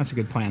go. That's a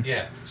good plan.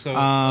 Yeah. So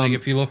like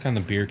if you look on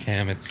the beer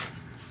cam, it's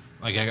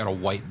like I got a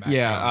white background.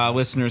 Yeah,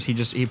 listeners,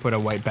 he put a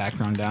white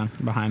background down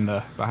behind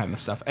the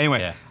stuff.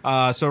 Anyway,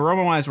 Yeah. So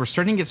aroma wise, we're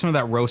starting to get some of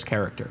that roast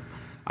character.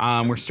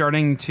 We're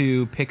starting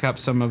to pick up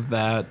some of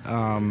that.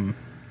 I'm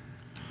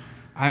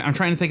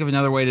trying to think of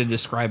another way to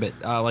describe it,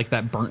 like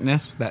that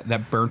burntness,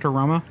 that burnt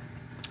aroma.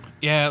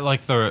 Yeah,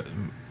 like the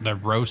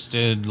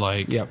roasted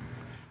like. Yep.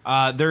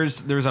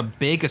 There's a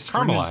big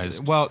astringency.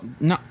 Caramelized. Well,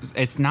 no,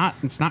 it's not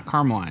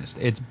caramelized.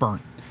 It's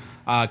burnt.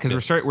 Because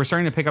we're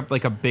starting to pick up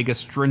like a big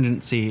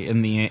astringency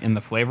in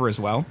the flavor as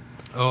well.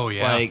 Oh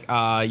yeah.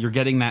 Like you're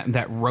getting that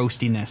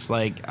roastiness.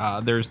 Like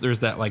there's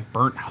that like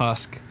burnt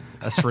husk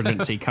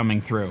astringency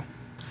coming through.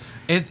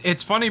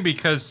 It's funny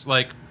because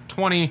like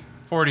 20,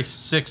 40,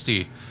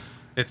 60,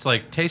 it's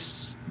like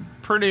tastes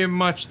pretty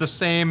much the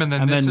same, and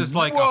then this then, is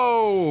like whoa!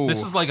 Oh,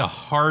 This is like a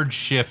hard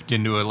shift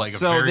into a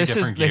so very this is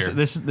different gear.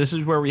 this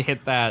is where we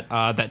hit that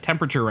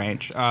temperature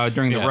range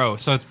during the Yeah.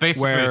 roast. So it's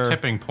basically where- a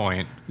tipping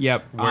point.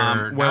 Yep,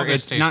 where now where this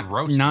it's tastes not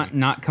roasty.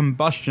 not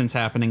combustion's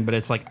happening, but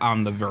it's like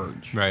on the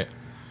verge. Right.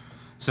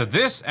 So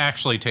this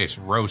actually tastes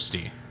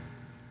roasty,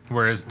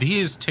 whereas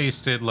these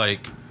tasted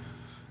like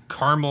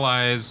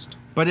caramelized.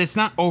 But it's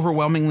not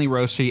overwhelmingly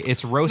roasty.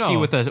 It's roasty No.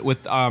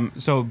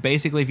 with So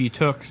basically, if you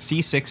took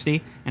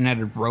C60 and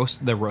added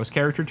the roast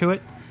character to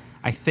it,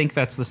 I think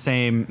that's the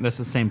same. That's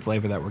the same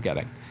flavor that we're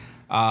getting.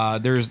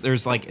 There's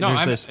this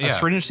yeah.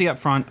 astringency up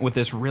front with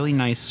this really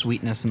nice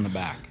sweetness in the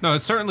back. No,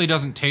 it certainly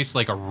doesn't taste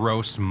like a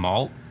roast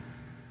malt,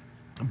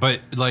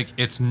 but like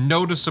it's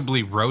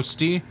noticeably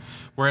roasty,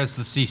 whereas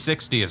the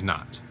C60 is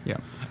not. Yeah.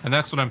 And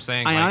that's what I'm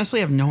saying. I like, honestly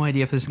have no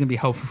idea if this is going to be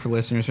helpful for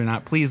listeners or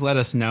not. Please let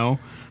us know,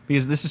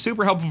 because this is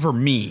super helpful for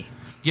me.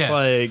 yeah.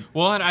 like-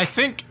 well, and I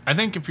think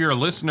if you're a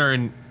listener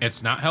and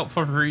it's not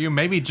helpful for you,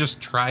 maybe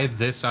just try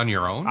this on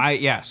your own.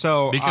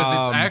 So Because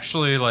it's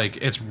actually like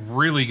it's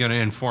really going to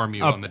inform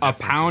you on the a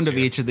differences pound of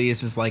here. each of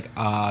these is like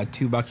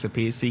 $2 a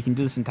piece, so you can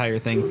do this entire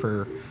thing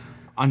for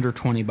under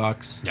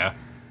 $20. Yeah.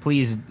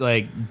 Please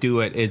do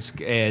it.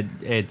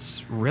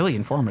 It's really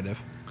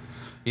informative.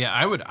 Yeah,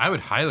 I would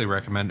highly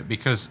recommend it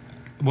because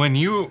when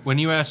you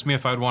asked me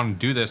if I'd want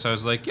to do this, I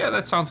was like, yeah,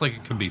 that sounds like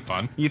it could be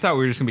fun. You thought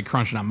we were just gonna be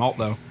crunching on malt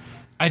though.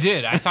 I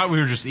did. I thought we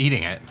were just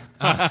eating it.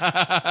 But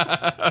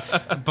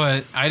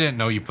I didn't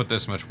know you put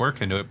this much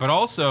work into it. But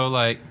also,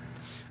 like,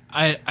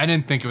 I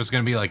didn't think it was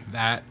going to be like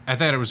that. I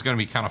thought it was going to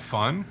be kind of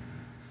fun.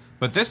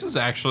 But this is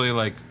actually,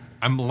 like,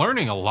 I'm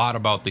learning a lot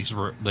about these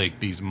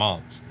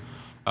malts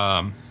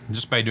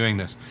just by doing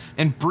this.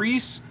 And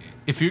Briess,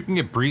 if you can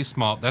get Briess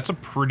malt, that's a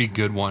pretty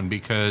good one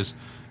because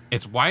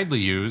it's widely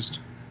used.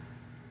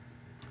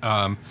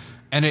 And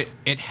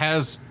it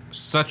has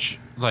such,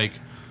 like,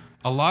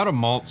 a lot of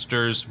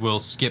maltsters will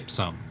skip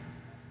some,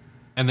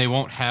 and they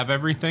won't have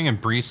everything,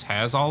 and Briess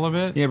has all of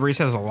it. Yeah, Briess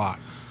has a lot.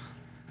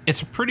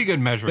 It's a pretty good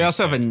measuring. They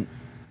also stick.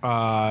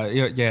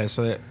 have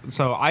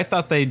So I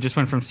thought they just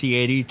went from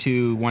C80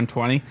 to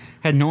 120.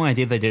 Had no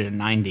idea they did a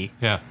 90.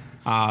 Yeah,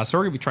 So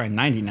we're gonna be trying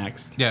 90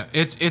 next. yeah.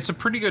 It's a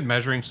pretty good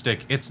measuring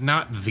stick. It's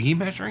not the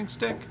measuring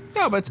stick,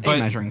 No, but it's but a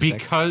measuring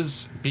stick.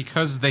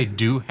 because they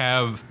do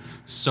have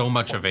so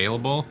much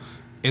available,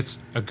 it's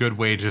a good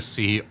way to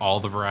see all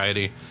the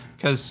variety.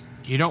 Because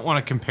you don't want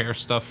to compare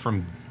stuff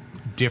from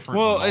different.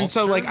 Well, and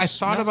so like I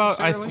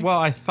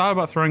maltsters thought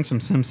about throwing some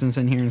Simpsons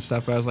in here and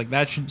stuff. But I was like,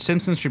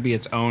 Simpsons should be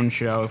its own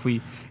show if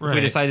we Right.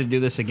 decide to do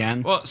this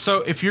again. Well,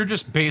 so if you're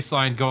just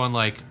baseline going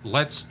like,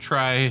 let's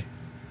try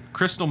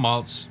crystal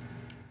malts,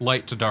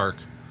 light to dark,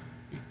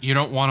 you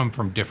don't want them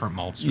from different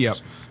maltsters. Yep.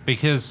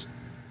 Because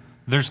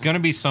there's going to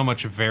be so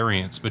much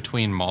variance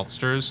between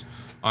maltsters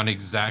on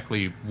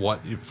exactly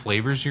what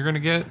flavors you're going to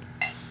get.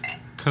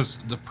 Because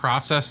the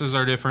processes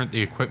are different,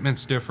 the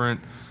equipment's different.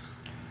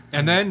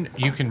 And then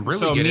you can really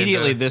So get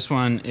immediately, into, this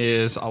one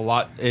is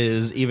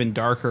even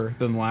darker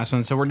than the last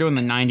one. So we're doing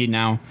the 90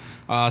 now,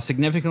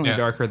 significantly Yeah.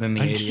 darker than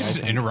the I 80. just I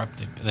think.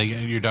 interrupted. Like,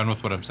 you're done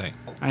with what I'm saying.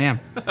 I am.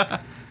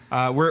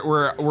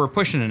 We're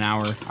pushing an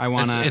hour. I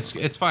want to.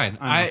 It's fine.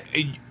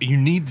 You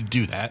need to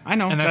do that. I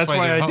know. And That's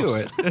why you're I do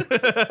host.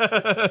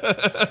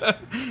 it.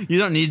 You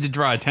don't need to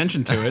draw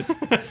attention to it.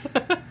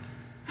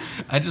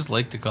 I just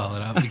like to call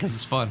it out because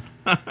it's fun.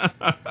 All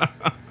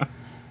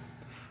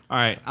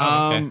right.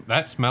 Okay.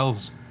 That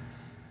smells.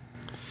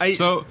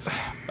 So,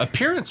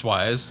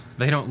 appearance-wise,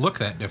 they don't look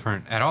that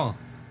different at all.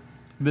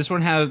 This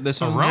one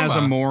has a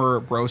Aroma.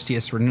 more roasty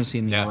astringency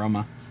in the Yeah.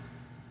 aroma.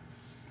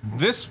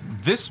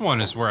 This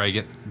one is where I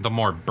get the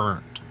more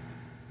burnt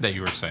that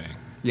you were saying.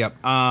 Yep.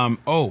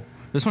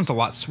 This one's a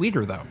lot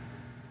sweeter though,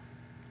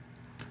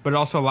 but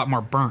also a lot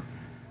more burnt.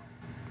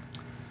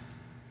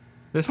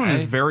 This one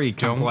is very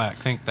complex. I don't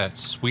think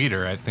that's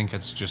sweeter. I think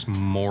it's just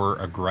more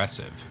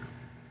aggressive.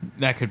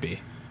 That could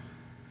be.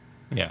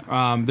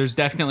 Yeah. There's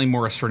definitely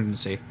more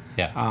astringency.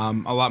 Yeah.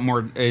 A lot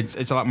more.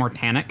 It's a lot more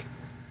tannic,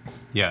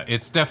 Yeah.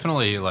 It's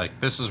definitely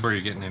like this is where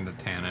you're getting into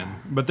tannin.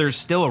 but there's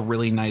still a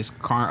really nice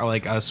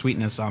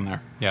sweetness on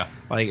there. Yeah.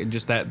 Like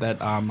just that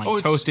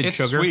It's toasted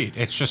sugar. Sweet.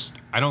 It's just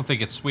I don't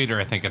think it's sweeter.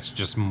 I think it's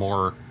just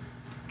more.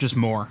 Just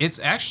more. It's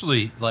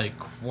actually like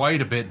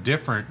quite a bit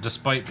different,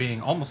 despite being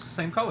almost the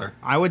same color.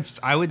 I would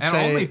And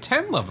say only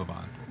 10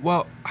 Levavon.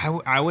 Well,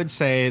 I would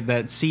say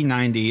that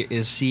C90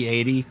 is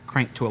C80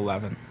 cranked to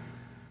 11.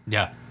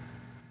 Yeah,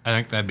 I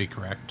think that'd be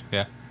correct.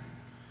 Yeah,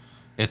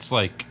 it's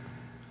like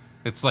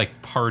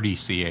party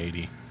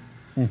C80.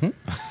 Mm-hmm.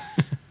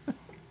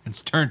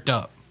 It's turned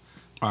up.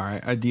 All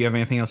right. Do you have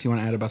anything else you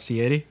want to add about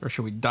C80, or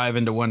should we dive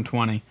into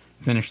 120?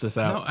 Finish this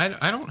No, out.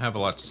 I don't have a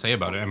lot to say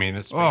about it. I mean,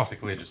 it's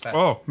basically just that.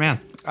 Oh man.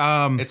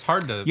 It's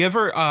hard to. You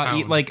ever pound.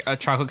 eat like a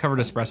chocolate covered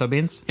espresso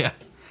beans? Yeah,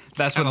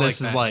 That's what kinda this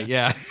is that, like.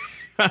 Yeah.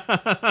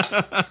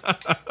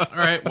 All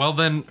right. Well,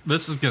 then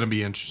this is gonna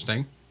be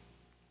interesting.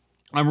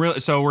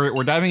 So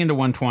we're diving into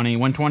 120.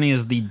 120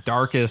 is the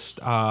darkest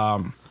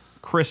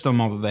crystal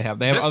malt that they have.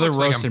 They have This other looks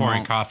like roasted I'm pouring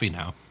malt. coffee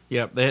now.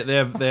 Yep. They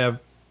have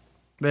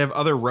They have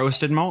other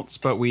roasted malts,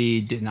 but we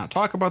did not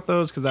talk about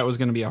those because that was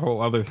going to be a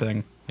whole other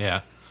thing.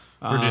 Yeah.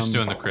 We're just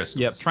doing the crystals.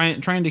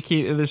 Yep, trying to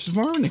keep. This is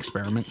more of an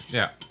experiment.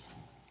 Yeah.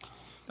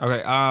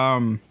 Okay.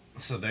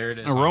 So there it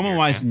is. Aroma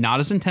wise,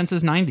 not as intense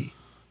as 90.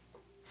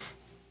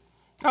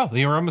 Oh,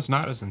 the aroma's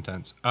not as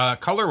intense.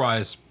 Color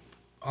wise,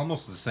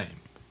 almost the same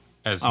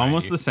as 90.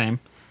 Almost the same.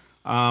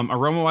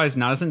 Aroma wise,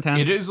 not as intense.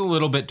 It is a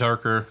little bit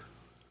darker.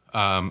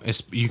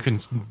 You can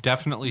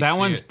definitely That see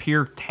one's it.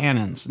 pure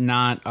tannins,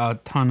 not a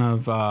ton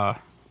of.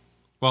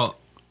 Well,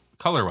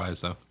 color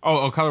wise though.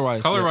 Color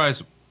wise. Color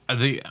wise,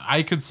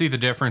 I could see the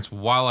difference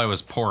while I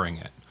was pouring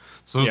it.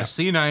 So Yeah. the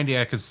C90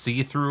 I could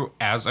see through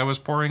as I was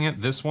pouring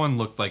it. This one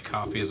looked like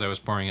coffee as I was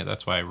pouring it.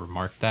 That's why I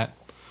remarked that.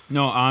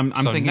 No, I'm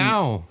So thinking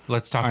now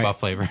let's talk all right, about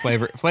flavor.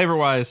 Flavor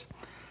wise,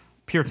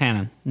 pure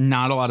tannin.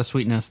 Not a lot of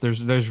sweetness. There's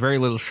very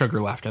little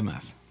sugar left in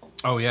this.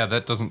 Oh yeah,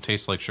 that doesn't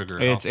taste like sugar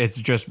at all. It's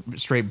just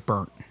straight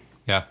burnt.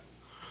 Yeah,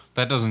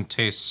 that doesn't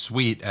taste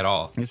sweet at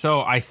all.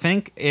 So I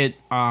think it,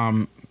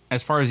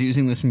 as far as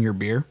using this in your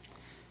beer,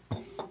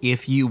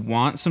 if you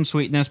want some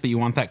sweetness but you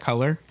want that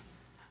color,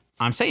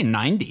 I'm saying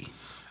 90.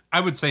 I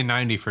would say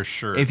 90 for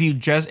sure. If you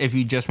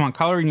just want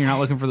color and you're not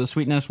looking for the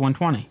sweetness,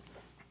 120.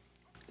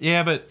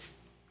 Yeah, but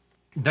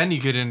then you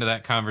get into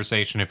that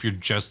conversation. If you're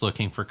just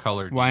looking for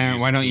color, Why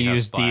don't you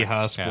use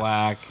D-Husk D-Husk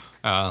Black?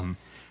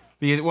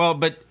 Yeah.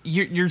 But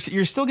you're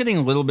still getting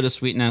a little bit of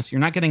sweetness. You're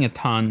not getting a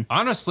ton.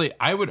 Honestly,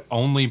 I would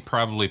only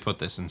probably put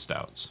this in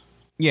stouts.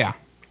 Yeah.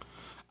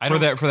 For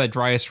that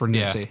dry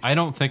astringency. Yeah, I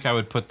don't think I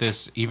would put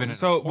this even in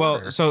a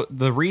porter. So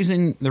the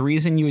reason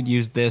you would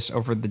use this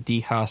over the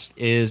D-Husk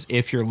is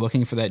if you're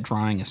looking for that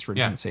drying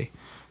astringency.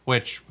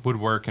 Which would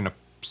work in a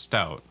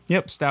stout.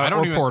 Yep, stout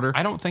or porter.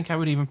 I don't think I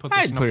would even put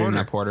this I'd in put a it porter.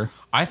 in a porter.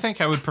 I think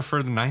I would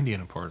prefer the 90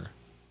 in a porter.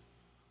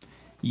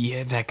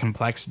 Yeah, that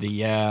complexity.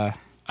 Yeah.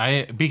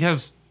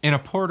 Because in a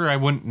porter I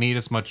wouldn't need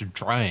as much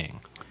drying.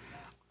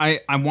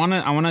 I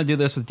wanna do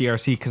this with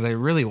DRC because I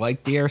really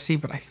like DRC,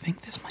 but I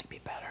think this might be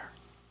better.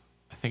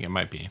 I think it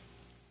might be.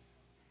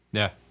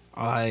 Yeah.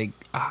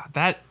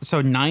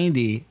 So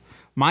 90.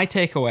 My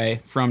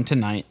takeaway from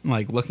tonight,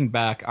 like looking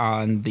back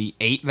on the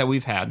 8 that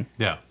we've had,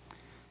 Yeah.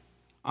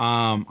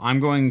 I'm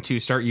going to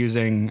start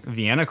using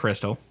Vienna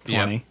Crystal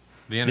 20 Yep.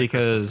 Vienna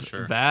because Crystal, for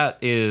sure. that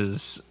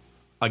is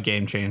a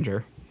game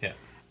changer. Yeah.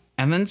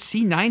 And then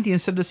C90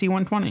 instead of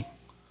C120.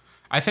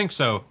 I think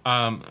so.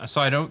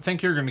 So I don't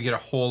think you're going to get a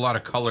whole lot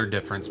of color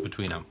difference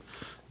between them.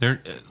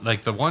 They're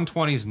like the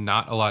 120 is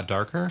not a lot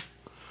darker,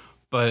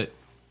 but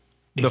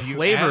The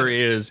flavor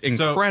is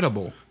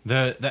incredible.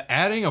 The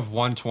adding of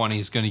 120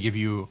 is going to give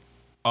you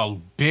a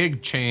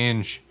big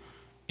change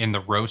in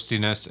the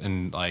roastiness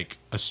and like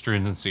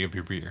astringency of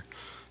your beer.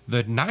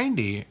 The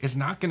 90 is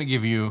not going to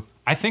give you.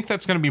 I think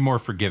that's going to be more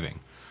forgiving.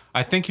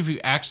 I think if you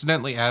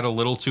accidentally add a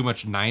little too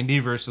much 90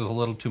 versus a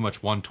little too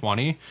much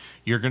 120,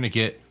 you're going to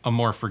get a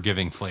more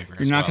forgiving flavor.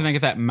 You're not going to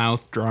get that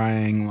mouth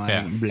drying, like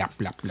Yeah. blah,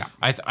 blah, blah.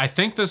 I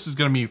think this is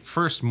going to be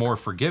first more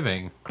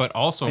forgiving, but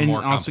also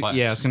more complex.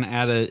 Yeah, it's going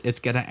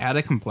to add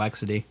a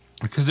complexity.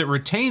 Because it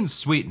retains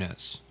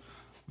sweetness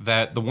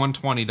that the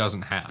 120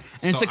 doesn't have.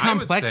 And it's So a I would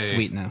complex say-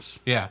 sweetness.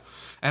 Yeah.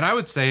 And I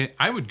would say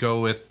I would go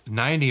with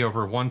 90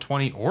 over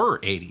 120 or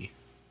 80.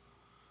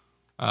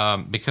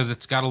 Because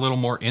it's got a little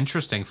more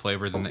interesting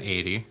flavor than the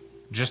 80.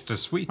 Just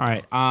as sweet. All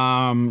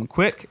right.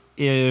 Quick,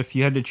 if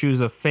you had to choose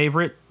a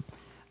favorite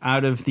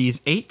out of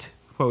these 8,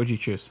 what would you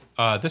choose?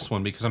 This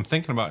one, because I'm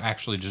thinking about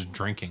actually just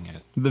drinking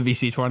it. The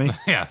VC20?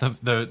 Yeah,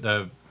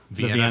 the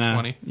Vienna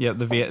 20. Yeah,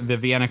 the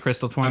Vienna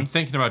Crystal 20. I'm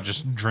thinking about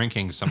just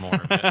drinking some more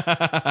of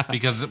it.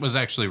 Because it was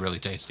actually really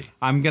tasty.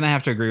 I'm going to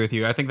have to agree with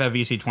you. I think that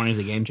VC20 is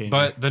a game changer.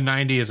 But the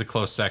 90 is a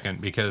close second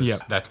because Yeah.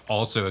 that's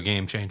also a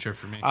game changer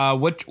for me.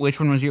 Which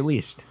one was your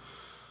least?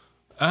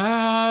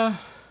 To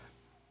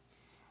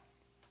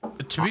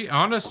be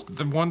honest,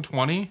 the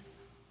 120.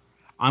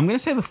 I'm going to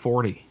say the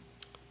 40.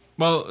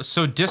 Well,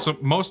 so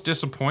most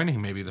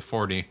disappointing, maybe the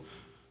 40.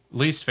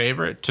 Least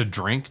favorite to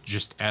drink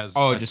just as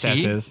Oh, a just tea,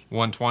 as is.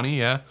 120,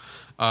 yeah.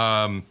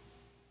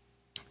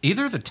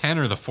 Either the 10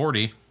 or the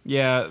 40.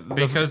 Yeah,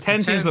 Because the 10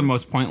 the seems 10 the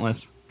most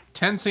pointless.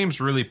 10 seems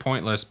really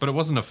pointless, but it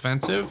wasn't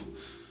offensive.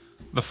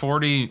 The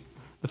 40,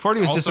 The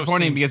 40 was Also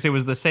disappointing seems- because it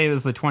was the same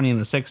as the 20 and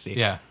the 60.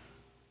 yeah.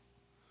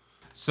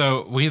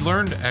 So we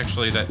learned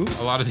actually that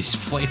a lot of these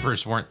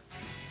flavors weren't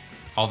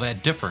all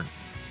that different.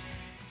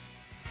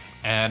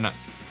 And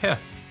yeah,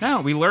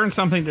 No, we learned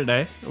something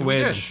today,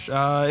 which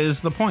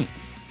is the point.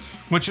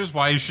 which is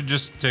why you should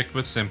just stick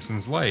with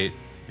Simpsons Light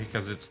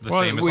because it's the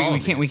same as all we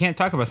of can't these. we can't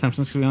talk about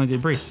Simpsons because we only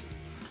did Breeze.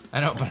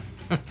 I know, but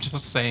I'm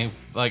just saying,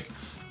 like,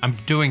 I'm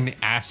doing the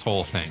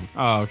asshole thing.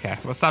 Oh, okay.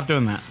 Well, stop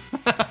doing that.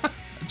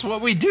 It's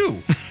what we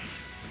do.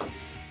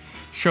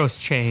 Shows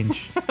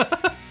change.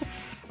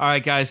 All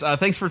right, guys.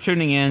 Thanks for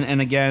tuning in. And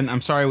again,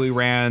 I'm sorry we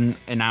ran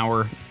an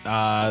hour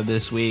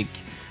this week.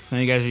 I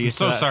know you guys are used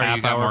so to that sorry you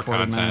half got hour, more 40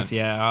 content. minutes.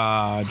 Yeah.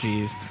 Oh,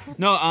 jeez.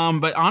 No.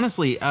 But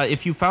honestly,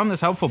 if you found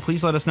this helpful,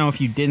 please let us know. If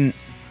you didn't,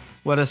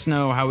 let us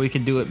know how we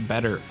could do it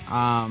better.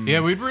 Yeah,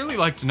 we'd really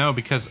like to know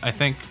because I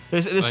think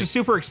This like, is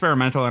super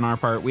experimental on our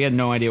part. We had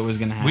no idea what was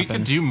going to happen. we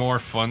could do more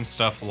fun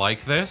stuff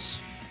like this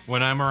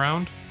when I'm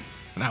around.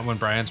 Not when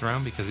Brian's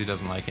around because he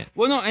doesn't like it.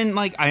 Well, no, and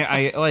like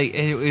I like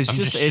it was I'm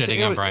just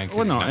shitting on Brian 'cause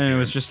Well, no, he's not and it here.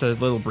 was just a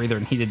little breather,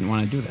 and he didn't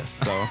want to do this.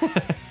 So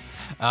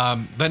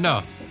But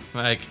no,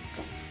 like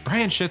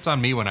Brian shits on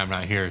me when I'm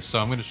not here, so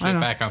I'm gonna I shit know.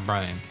 back on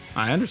Brian.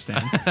 I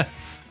understand.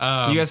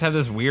 You guys have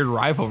this weird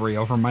rivalry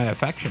over my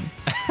affection.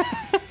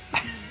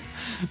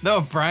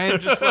 No,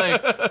 Brian just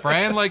like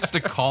Brian likes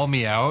to call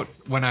me out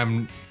when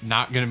I'm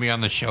not gonna be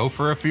on the show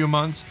for a few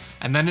months,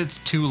 and then it's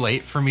too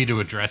late for me to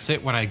address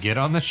it when I get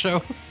on the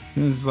show.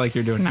 This is like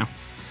you're doing now.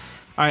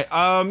 All right.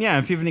 Yeah.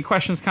 If you have any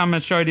questions,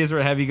 comments, show ideas, or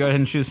what have you, go ahead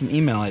and shoot us an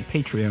email at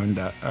Patreon.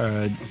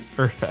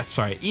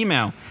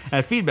 Email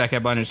at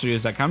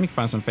feedback@blindnerdstudios.com. You can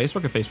find us on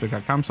Facebook at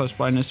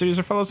facebook.com/blindnerdstudios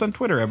or follow us on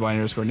Twitter at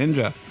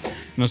blind_ninja. And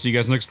I'll see you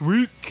guys next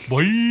week.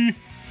 Bye.